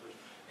customers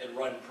and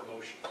run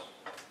promotions.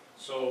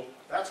 So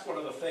that's one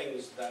of the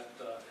things that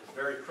is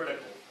very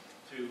critical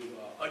to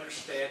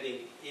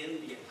understanding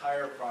in the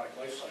entire product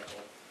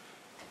lifecycle.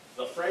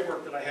 The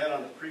framework that I had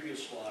on the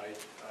previous slide,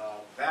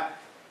 that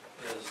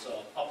is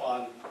up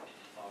on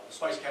the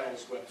Spice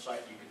Catalyst website.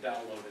 You can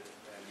download it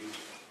and use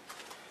it.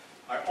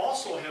 I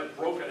also have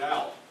broken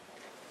out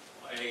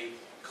a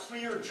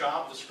clear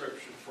job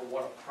description for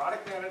what a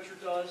product manager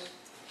does,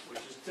 which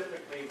is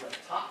typically the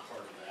top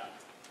part of that,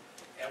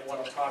 and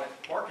what a product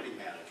marketing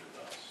manager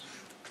does.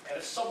 And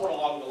it's somewhat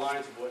along the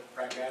lines of what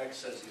Pragmatic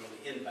says, you know,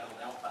 the inbound,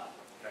 outbound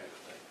kind of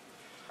thing.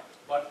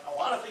 But a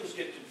lot of things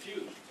get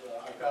confused.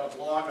 I've got a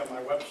blog on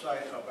my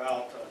website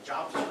about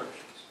job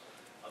descriptions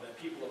that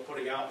people are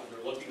putting out when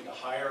they're looking to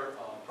hire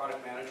a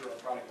product manager or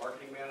a product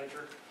marketing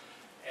manager.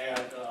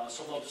 And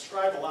so they'll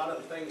describe a lot of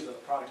the things that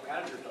a product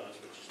manager does,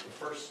 which is the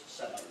first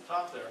set on the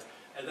top there,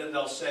 and then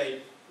they'll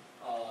say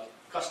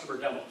customer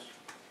demos.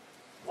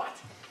 What?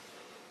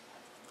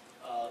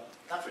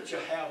 That's what you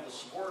have the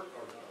support,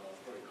 or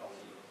what do you call them,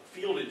 the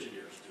field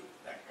engineers do,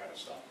 that kind of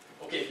stuff.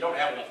 Okay, if you don't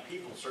have enough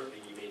people,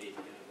 certainly you may need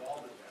to get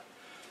involved in that.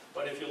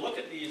 But if you look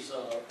at these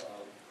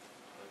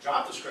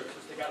job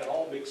descriptions, they got it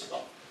all mixed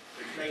up,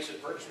 which makes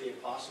it virtually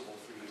impossible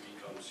for you to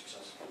become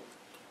successful.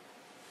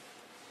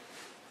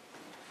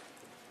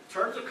 In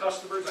terms of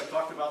customers, I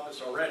talked about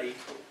this already.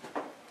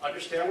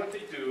 Understand what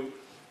they do,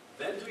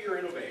 then do your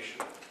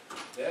innovation,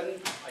 then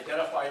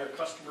identify your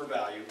customer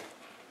value,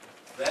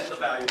 then the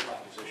value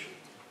proposition,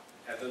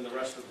 and then the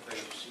rest of the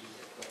things you see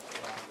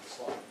around the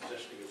slide,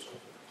 positioning and so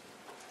forth.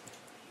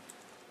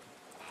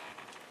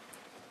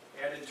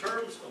 And in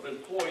terms of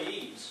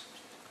employees,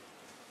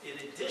 in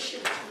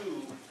addition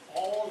to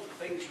all of the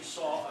things you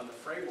saw on the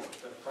framework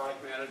that a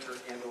product manager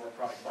and or a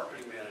product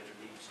marketing manager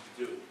needs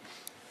to do,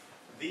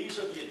 these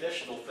are the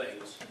additional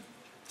things,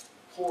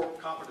 core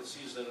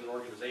competencies that an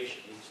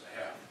organization needs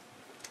to have.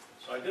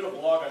 So I did a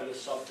blog on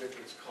this subject.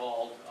 It's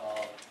called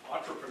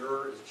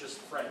Entrepreneur is Just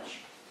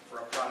French for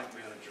a Product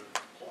Manager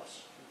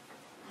Plus.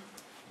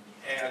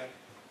 And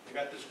we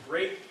got this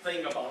great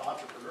thing about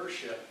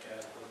entrepreneurship,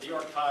 and the New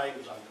York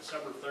Times on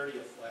December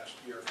 30th last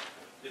year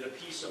did a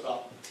piece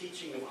about the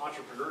teaching of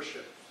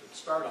entrepreneurship at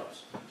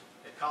startups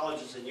at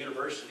colleges and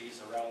universities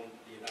around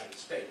the United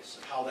States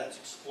and how that's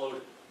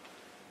exploded.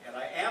 And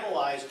I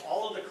analyzed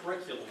all of the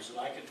curriculums that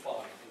I could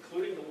find,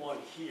 including the one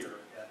here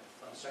at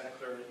Santa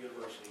Clara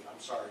University,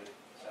 Santa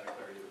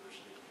Clara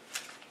University,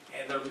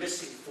 and they're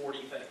missing 40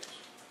 things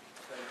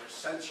that are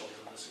essential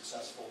to the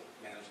successful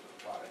management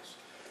of products,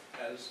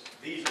 as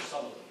these are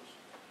some of those.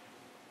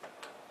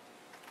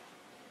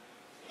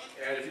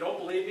 And if you don't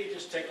believe me,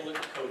 just take a look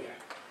at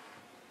Kodak.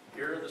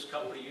 Here, this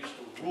company used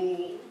to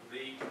rule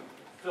the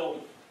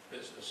film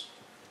business,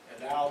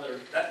 and now their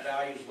net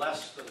value is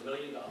less than $1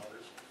 million,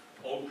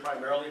 owned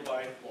primarily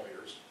by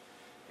lawyers.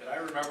 And I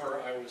remember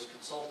I was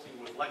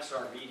consulting with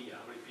Lexar Media.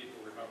 How many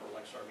people remember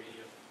Lexar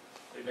Media?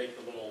 They make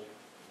the little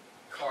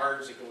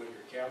cards that go in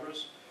your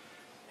cameras.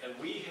 And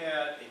we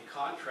had a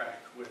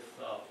contract with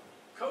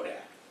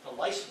Kodak to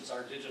license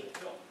our digital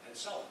film and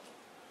sell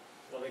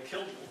it. Well, they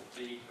killed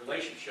the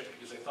relationship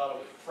because they thought it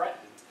would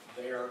threaten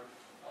their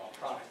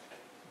product,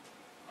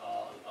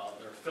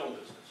 their film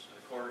business. And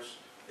of course,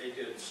 they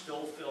did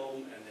still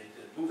film and they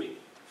did moving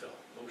film,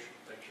 motion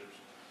pictures.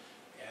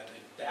 And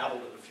they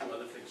dabbled in a few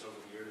other things over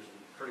the years and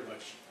pretty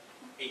much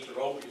ate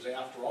their own because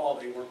after all,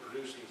 they weren't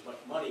producing as much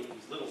money in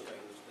these little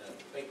things that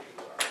the big things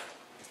are.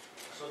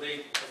 So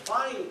they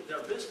defined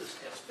their business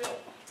as film.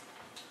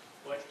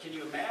 But can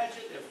you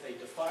imagine if they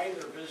defined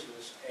their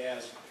business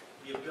as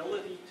the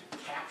ability to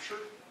capture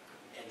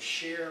and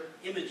share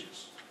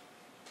images?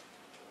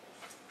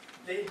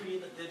 They'd be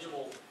in the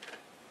digital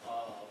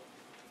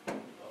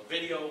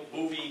video,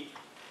 movie,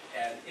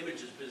 and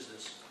images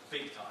business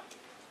big time.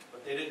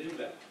 But they didn't do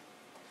that.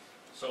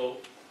 So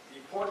the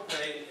important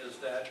thing is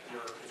that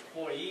your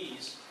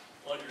employees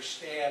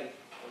understand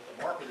what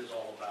the market is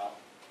all about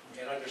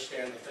and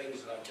understand the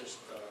things that I just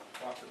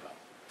talked about.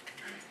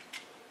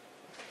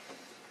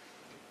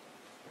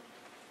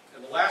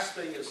 And the last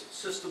thing is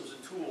systems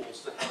and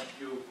tools that help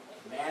you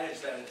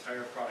manage that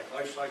entire product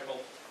lifecycle.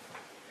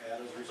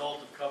 And as a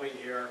result of coming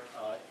here,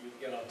 you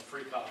can get a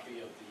free copy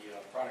of the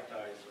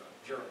productized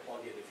Jira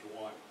plugin if you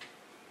want,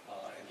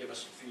 and give us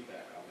some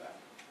feedback on that.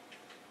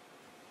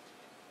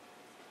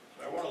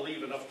 So I want to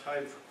leave enough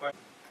time for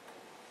questions.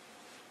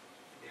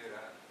 David,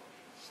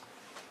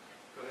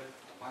 Go ahead.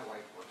 my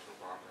wife works for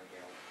Procter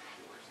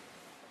University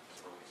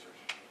for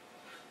research,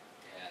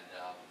 and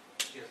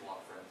she has a lot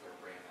of friends that are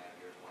brand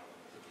managers. One of them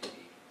is a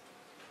VP.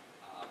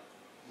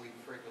 We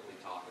frequently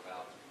talk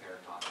about compare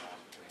and contrast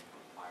between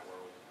my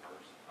world and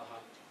hers,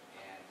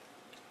 and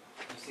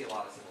you see a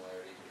lot of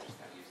similarities. We're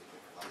just kind of using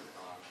different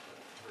lexicon, but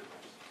pretty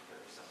much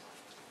very similar.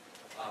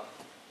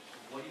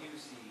 What do you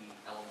see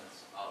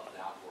elements of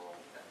that world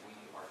that we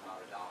are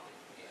not adopting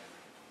in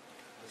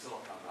the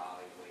Silicon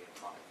Valley way of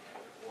product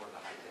management or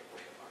the high-tech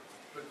way of product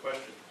management? Good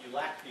question. You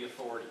lack the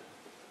authority.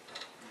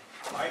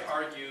 I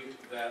argue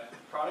that the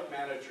product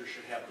manager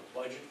should have the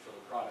budget for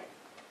the product,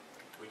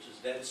 which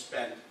is then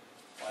spent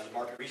by the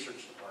market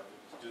research department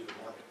to do the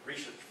market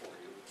research for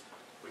you,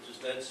 which is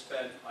then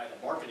spent by the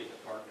marketing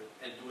department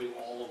and doing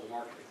all of the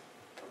marketing.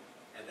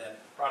 And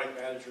that product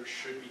manager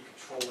should be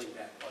controlling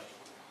that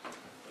budget.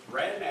 The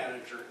brand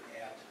manager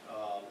at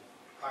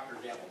Procter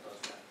 & Gamble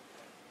does that.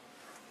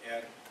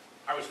 And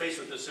I was faced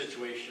with this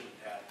situation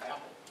at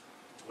Apple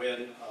when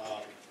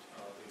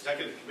the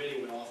executive committee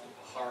went off to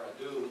Pahara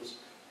Dunes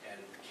and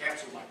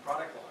canceled my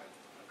product line.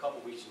 A couple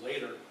weeks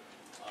later,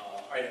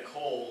 Ida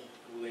Cole,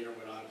 who later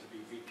went on to be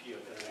VP of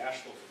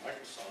International for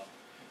Microsoft,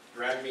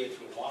 dragged me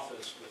into an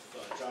office with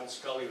John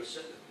Scully, who was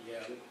sitting at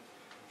the end,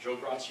 Joe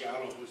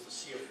Graziano, who's the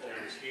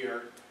CFO, was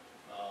here.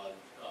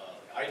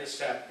 Ida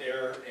sat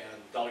there, and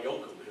Del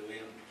Yocum, who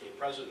then became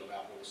president of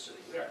Apple, was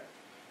sitting there.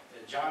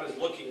 And John is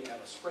looking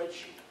at a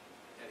spreadsheet,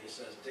 and he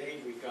says,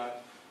 Dave, we've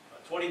got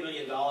 $20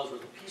 million worth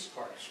of piece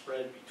parts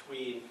spread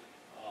between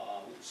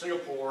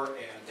Singapore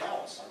and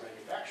Dallas, our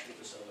manufacturing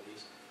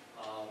facilities,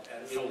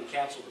 and we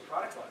canceled the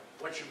product line.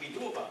 What should we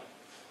do about it?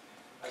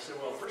 I said,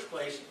 well, first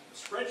place, the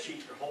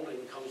spreadsheet you're holding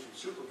comes from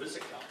Super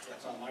VisiCalc.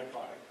 That's on my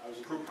product. I was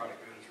a group product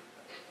manager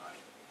at that time.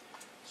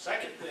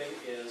 Second thing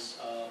is,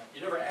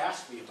 you never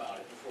asked me about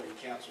it before you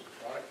canceled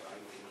the product line.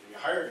 When you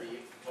hired me, you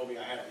told me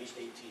I had at least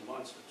 18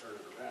 months to turn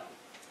it around.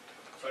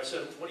 So I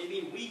said, what do you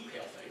mean we,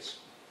 paleface?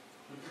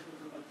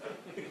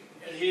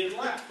 And he didn't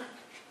laugh. I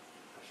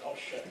said, oh,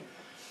 shit.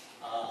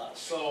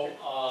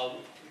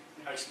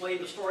 I explained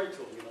the story to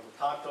him. The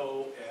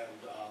Tonto and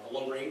the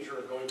Lone Ranger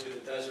are going through the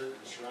desert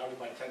and surrounded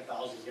by 10,000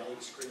 yelling,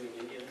 screaming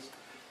Indians.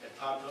 And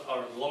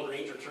the Lone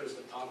Ranger turns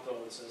to Tonto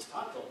and says,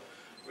 Tonto,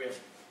 we have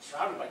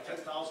surrounded by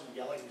 10,000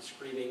 yelling and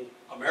screaming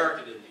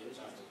American Indians.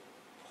 I have to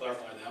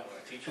clarify that when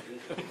I teach it.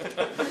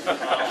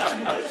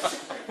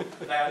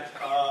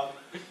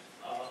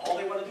 All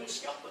they want to do is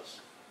scalp us.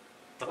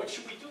 What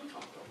should we do,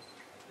 Tonto?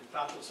 And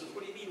Tonto says,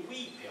 what do you mean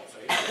we,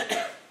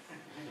 paleface?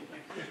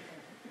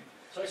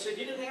 So I said,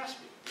 you didn't ask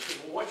me. He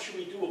said, well, what should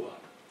we do about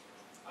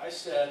it? I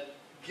said,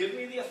 give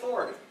me the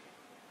authority,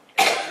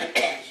 and I'll make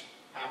things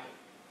happen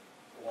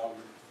along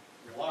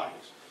your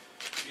lines.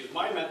 Because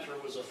my mentor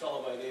was a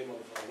fellow by the name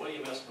of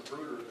William S.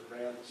 Magruder that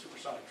ran the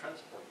Supersonic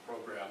Transport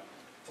Program,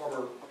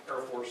 former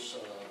Air Force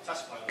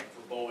test pilot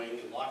for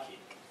Boeing and Lockheed.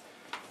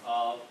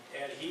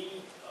 And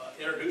he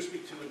introduced me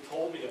to and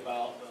told me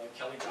about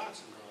Kelly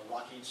Johnson,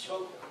 Lockheed's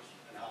skunk horse,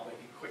 and how they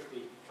could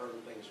quickly turn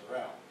things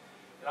around.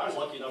 And I was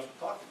lucky enough to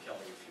talk to Kelly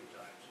a few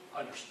times,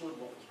 understood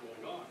what was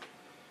going on.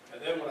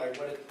 And then when I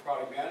went into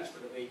product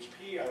management of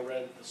HP, I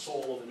read The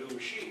Soul of a New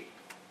Machine.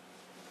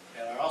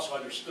 And I also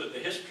understood the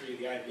history of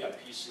the IBM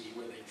PC,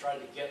 where they tried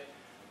to get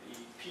the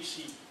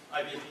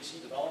IBM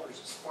PC developers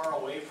as far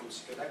away from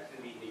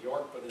Schenectady, New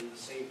York, but in the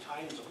same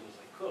time zone as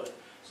they could.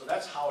 So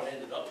that's how it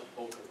ended up with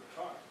Boca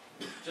Raton,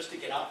 just to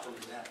get out from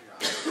his nappy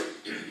house.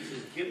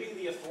 Give me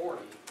the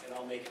authority, and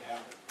I'll make it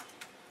happen.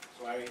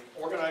 So I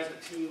organized a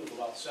team of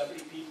about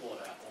 70 people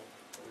at Apple.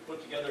 We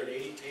put together an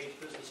 80-page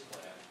business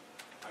plan.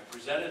 I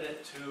presented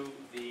it to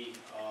the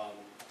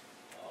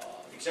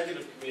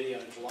executive committee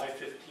on July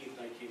 15th,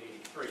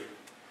 1983.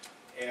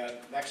 And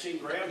Maxine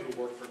Graham,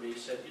 who worked for me,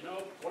 said,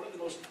 one of the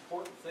most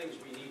important things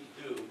we need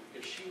to do,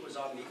 because she was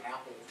on the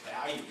Apple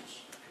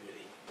Values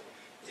Committee,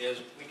 is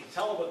we can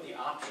tell them what the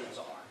options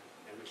are.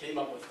 And we came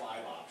up with 5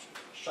 options.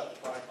 Shut the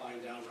product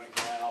line down right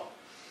now,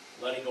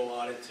 let it go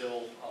on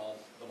until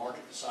the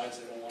market decides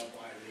they don't want to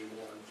buy it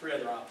anymore, and 3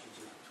 other options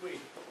in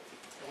between.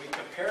 And we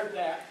compared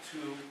that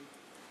to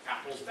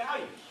Apple's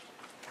values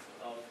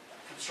of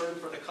concern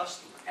for the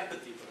customer,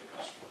 empathy for the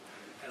customer,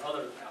 and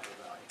other Apple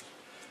values,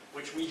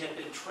 which we had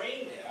been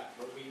trained at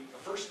when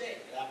the first day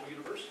at Apple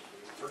University,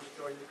 when we first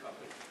joined the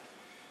company.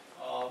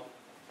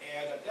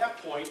 And at that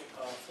point,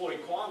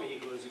 Floyd Kwame,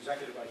 who was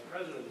executive vice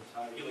president at the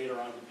time, he later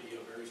on would be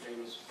a very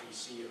famous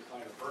VC of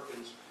Kleiner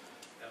Perkins,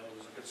 and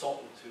was a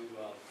consultant to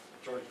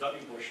George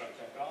W. Bush on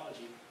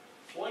technology.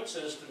 Floyd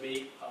says to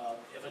me,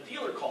 if a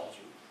dealer calls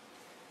you,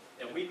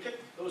 and we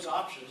picked those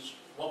options,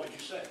 what would you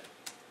say?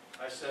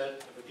 I said,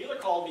 if a dealer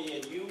called me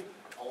and you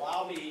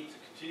allow me to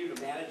continue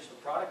to manage the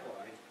product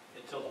line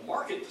until the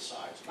market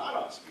decides, not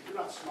us, because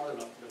you're not smart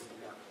enough to know what the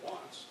market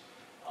wants,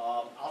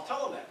 I'll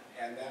tell them that.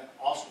 And that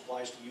also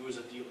applies to you as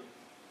a dealer.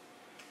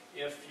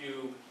 If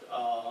you,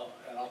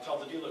 and I'll tell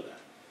the dealer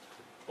that.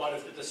 But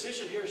if the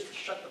decision here is to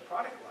shut the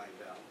product line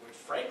down, which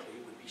frankly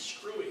would be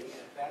screwing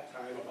at that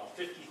time about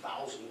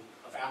 50,000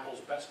 of Apple's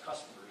best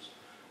customers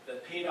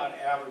that paid on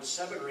average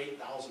 $7,000 or $8,000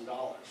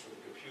 for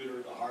the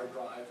computer, the hard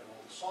drive, and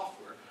all the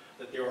software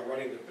that they were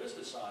running their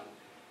business on,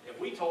 if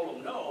we told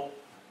them no,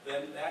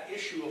 then that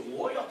issue of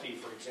loyalty,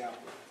 for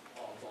example,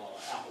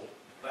 of Apple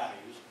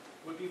values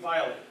would be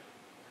violated.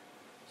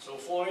 So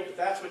Floyd, if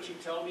that's what you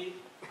tell me,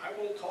 I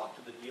won't talk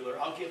to the dealer.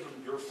 I'll give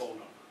him your phone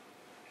number.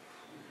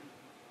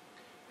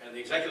 And the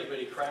executive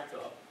committee cracked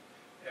up.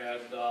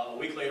 And a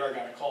week later, I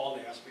got a call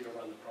and they asked me to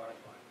run the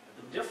product line.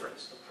 And the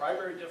difference, the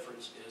primary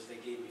difference is they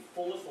gave me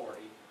full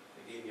authority.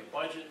 They gave me a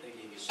budget. They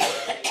gave me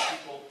 7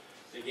 people.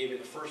 They gave me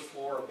the first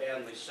floor of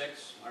Banley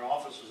 6. My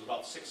office was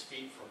about 6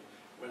 feet from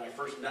when I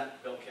first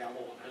met Bill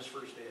Campbell on his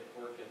first day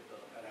at work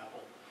at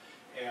Apple.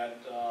 And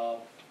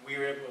we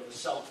were able to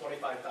sell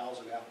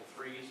 25,000 Apple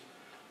IIIs.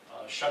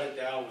 Shut it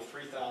down with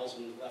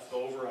 3,000 left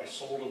over. I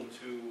sold them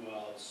to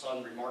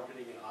Sun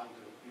Remarketing in Ogden,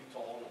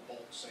 Utah, on a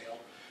bulk sale.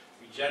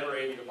 We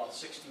generated about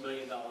 $60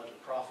 million in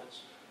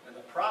profits, And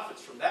the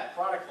profits from that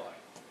product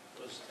line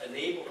was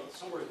enabled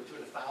somewhere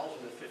between 1,000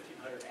 and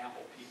 1,500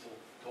 Apple people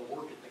to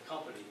work at the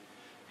company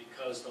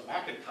because the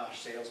Macintosh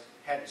sales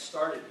hadn't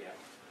started yet.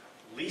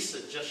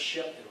 Lisa just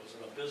shipped, it was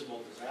an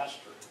abysmal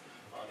disaster.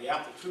 The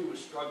Apple II was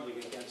struggling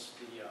against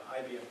the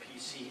IBM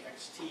PC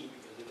XT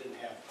because it didn't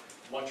have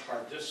much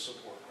hard disk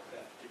support at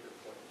that particular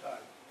point in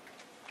time.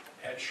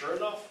 And sure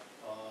enough,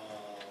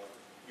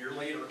 a year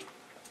later,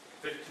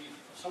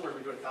 somewhere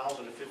between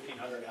 1,000 and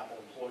 1,500 Apple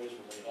employees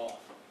were laid off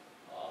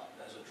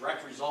as a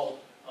direct result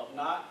of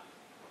not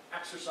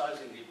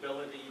exercising the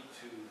ability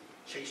to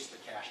chase the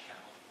cash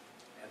cow.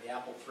 And the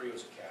Apple III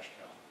was a cash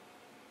cow.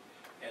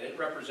 And it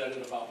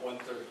represented about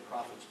 1/3 of the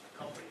profits of the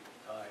company at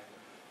the time.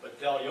 But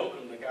Del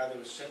Yoakum, the guy that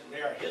was sitting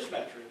there, his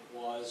metric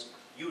was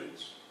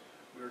units.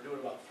 We were doing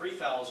about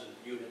 3,000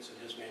 units in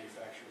his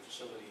manufacturing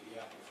facility, the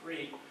Apple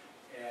III,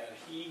 and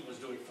he was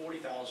doing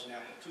 40,000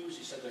 Apple IIs.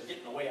 He said they're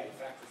getting away on the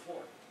factory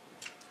floor.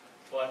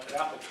 But an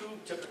Apple II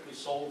typically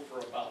sold for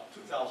about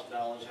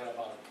 $2,000, had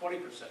about a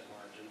 20%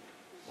 margin.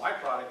 My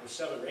product was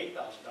 $7,000 or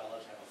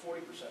 $8,000, had a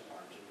 40%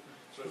 margin.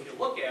 So if you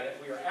look at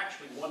it, we are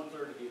actually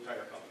 1/3 of the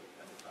entire company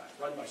at the time,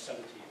 run by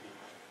 17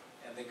 people.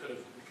 And they could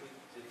have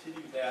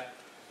continued that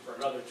for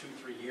another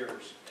 2-3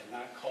 years and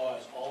not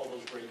cause all of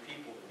those great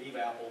people to leave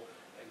Apple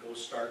and go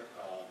start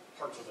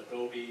parts of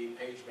Adobe,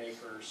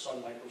 PageMaker,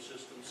 Sun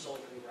Microsystems,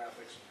 Silicon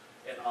Graphics,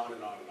 and on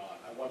and on and on.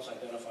 I once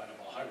identified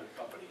about 100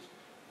 companies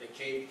that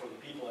came from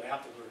the people at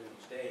Apple during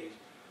those days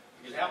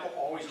because Apple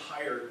always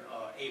hired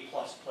A+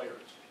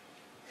 players.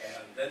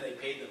 And then they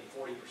paid them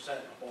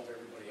 40% above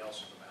everybody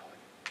else in the valley.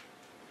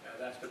 And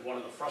that's been one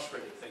of the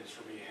frustrating things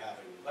for me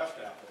having left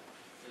Apple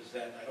is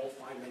that I don't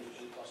find many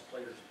A+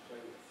 players to play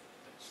with.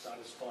 It's not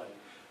as fun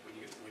when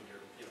you're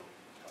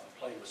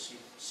playing with C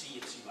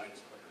and C- players.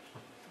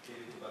 Okay,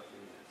 about 3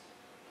 minutes.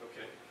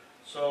 Okay.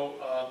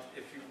 So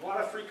if you want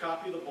a free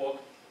copy of the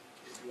book,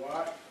 if you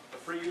want the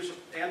free user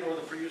or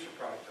the free user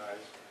product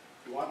guides,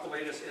 if you want the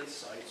latest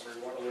insights or you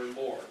want to learn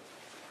more,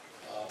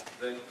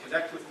 then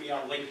connect with me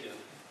on LinkedIn.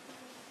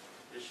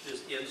 It's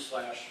just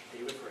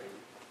in/David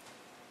Raymond.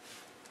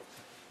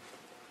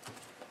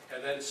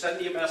 And then send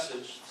me a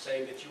message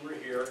saying that you were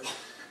here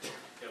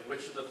and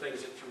which of the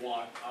things that you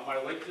want. On my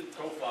LinkedIn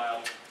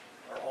profile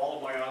are all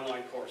of my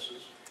online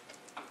courses.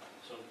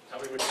 So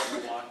tell me which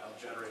one you want, I'll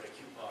generate a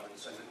coupon and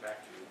send it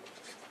back to you.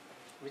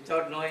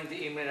 Without knowing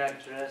the email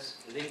address,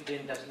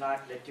 LinkedIn does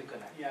not let you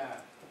connect.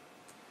 Yeah.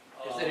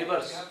 It's the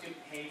reverse. You have to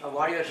pay Of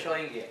what you're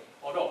showing here.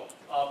 Oh no,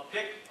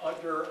 pick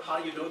under how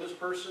do you know this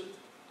person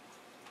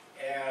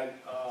and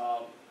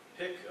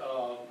pick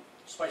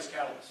Spice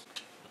Catalyst.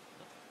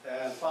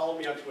 And follow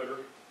me on Twitter.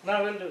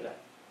 No, we'll do that.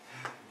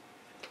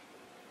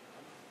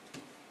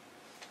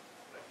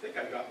 I think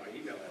I've got my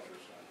email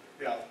address on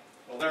here. Yeah,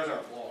 well there's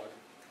our blog.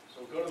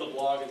 So go to the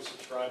blog and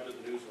subscribe to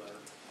the newsletter.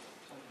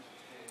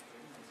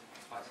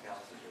 Spice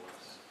Catalyst is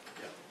yours.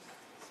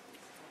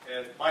 Yeah.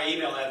 And my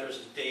email address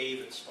is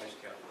Dave@Spice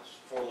Catalyst,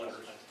 4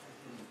 letters.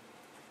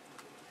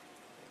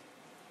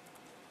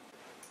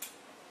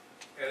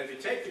 And if you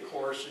take the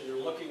course and you're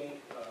looking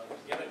to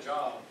get a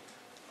job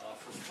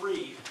for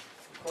free,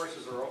 the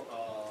courses are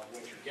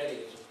what you're getting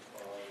is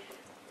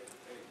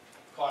they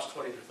cost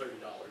 $20 to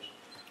 $30.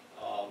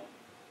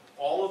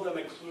 All of them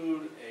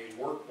include a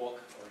workbook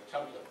or a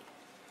template,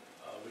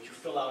 which you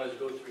fill out as you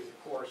go through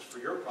the course for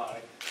your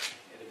product.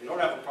 And if you don't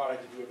have a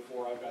product to do it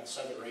for, I've got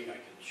 7 or 8 I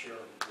can share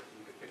with you.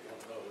 You can pick one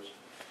of those.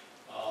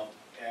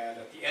 And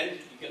at the end,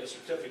 you get a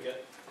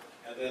certificate,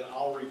 and then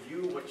I'll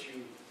review what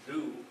you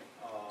do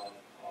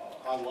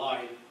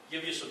online,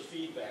 give you some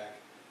feedback,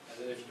 and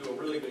then if you do a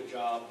really good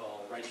job,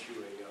 I'll write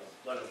you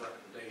a letter of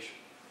recommendation.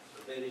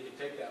 So then you can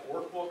take that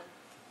workbook,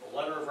 the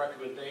letter of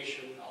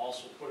recommendation, I'll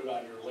also put it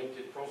on your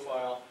LinkedIn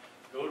profile,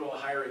 go to a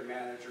hiring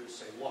manager and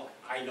say, look,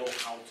 I know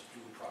how to do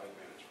product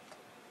management,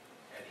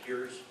 and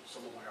here's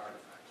some of my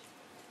artifacts.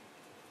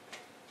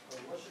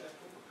 What's that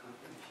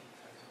company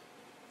title?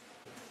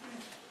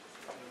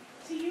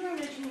 So you were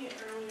mentioning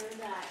earlier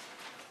that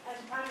as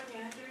a product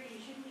manager, you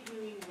shouldn't be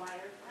doing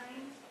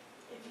wireframes.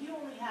 If you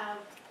only have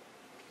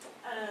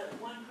a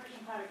one-person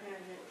product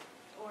manager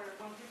or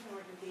one-person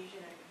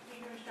organization, a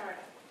bigger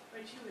startup, or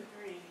 2 or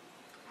 3,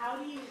 how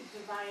do you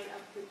divide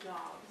up the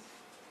jobs?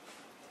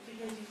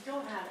 Because you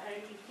still have,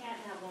 you can't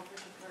have one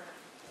person per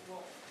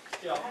role.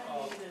 Yeah,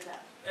 How do you do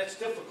that? that's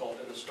difficult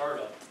in a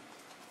startup.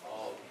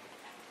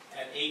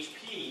 At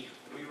HP,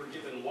 we were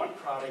given one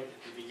product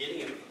at the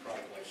beginning of the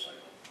product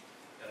lifecycle,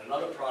 and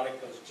another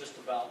product that was just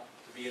about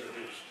to be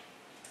introduced.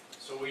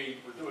 So we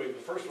were doing,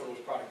 the first one was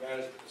product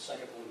management, the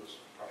second one was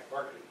product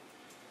marketing.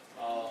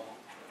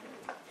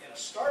 In a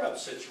startup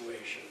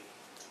situation,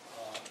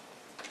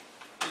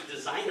 a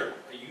designer,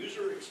 a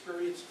user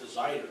experience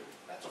designer,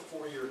 that's a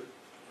 4-year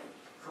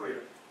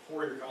career,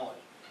 4-year college.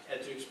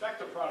 And to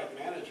expect a product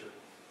manager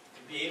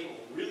to be able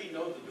to really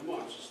know the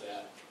nuances of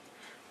that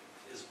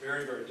is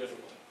very, very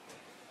difficult.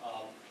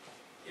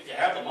 If you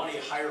have the money,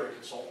 hire a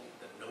consultant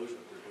that knows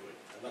what they're doing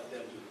and let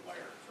them do the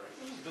wiring, right?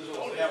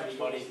 Don't have any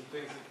money.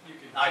 Things that you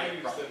can I get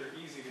use problem. that are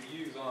easy to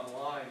use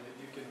online that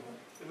you can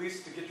at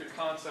least to get your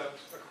concept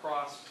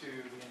across to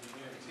the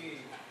engineering team,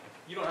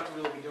 you don't have to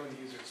really be doing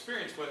the user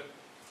experience, but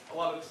a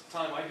lot of the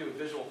time I do a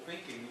visual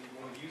thinking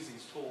when we use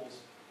these tools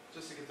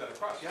just to get that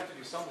across. You have to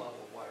do some level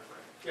of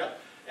wireframe. Yeah,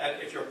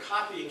 and if you're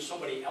copying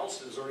somebody else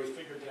who's already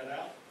figured that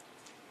out,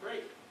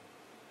 great.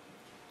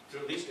 To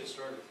at least get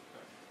started.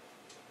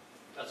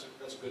 That's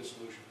a good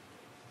solution.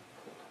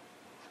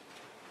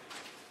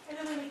 And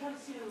then when it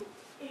comes to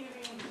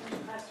interviewing potential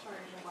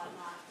customers and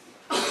whatnot,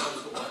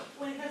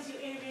 when it comes to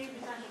interviewing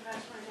potential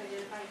customers,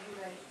 identifying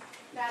who they,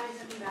 that is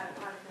something that a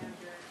product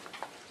manager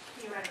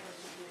theoretically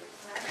should do,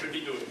 correct? Should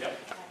be doing, yep.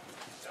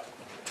 Okay. Yep.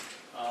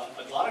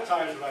 A lot of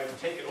times when I've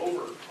taken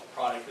over a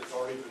product that's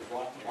already been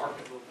brought to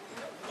market,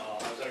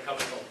 I was at a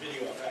company called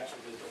VideoFX,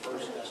 which is the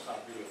first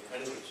desktop video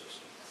editing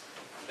system.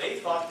 They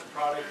thought the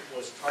product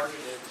was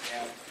targeted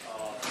at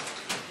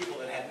people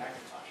that had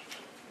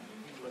Macintoshes,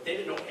 but they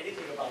didn't know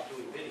anything about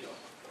doing video.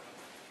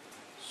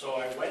 So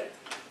I went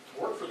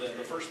to work for them.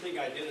 The first thing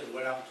I did is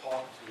went out and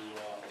talked to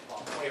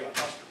about 20 of my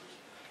customers.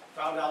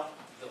 Found out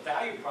the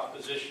value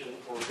proposition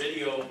for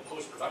video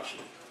post-production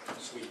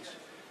suites.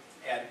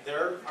 And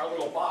our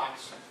little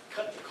box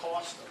cut the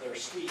cost of their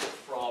suite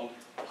from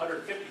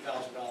 $150,000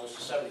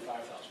 to $75,000.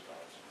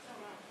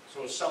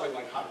 So it's selling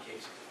like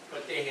hotcakes.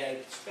 But they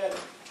had spent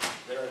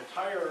their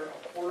entire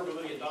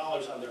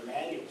 $250,000 on their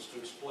manuals to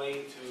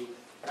explain to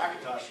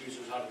Macintosh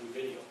users how to do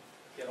video.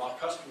 Yet our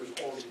customers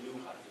already knew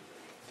how to do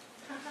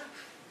video.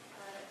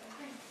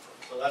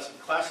 So that's a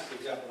classic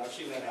example. I've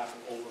seen that happen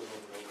over and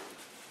over and over.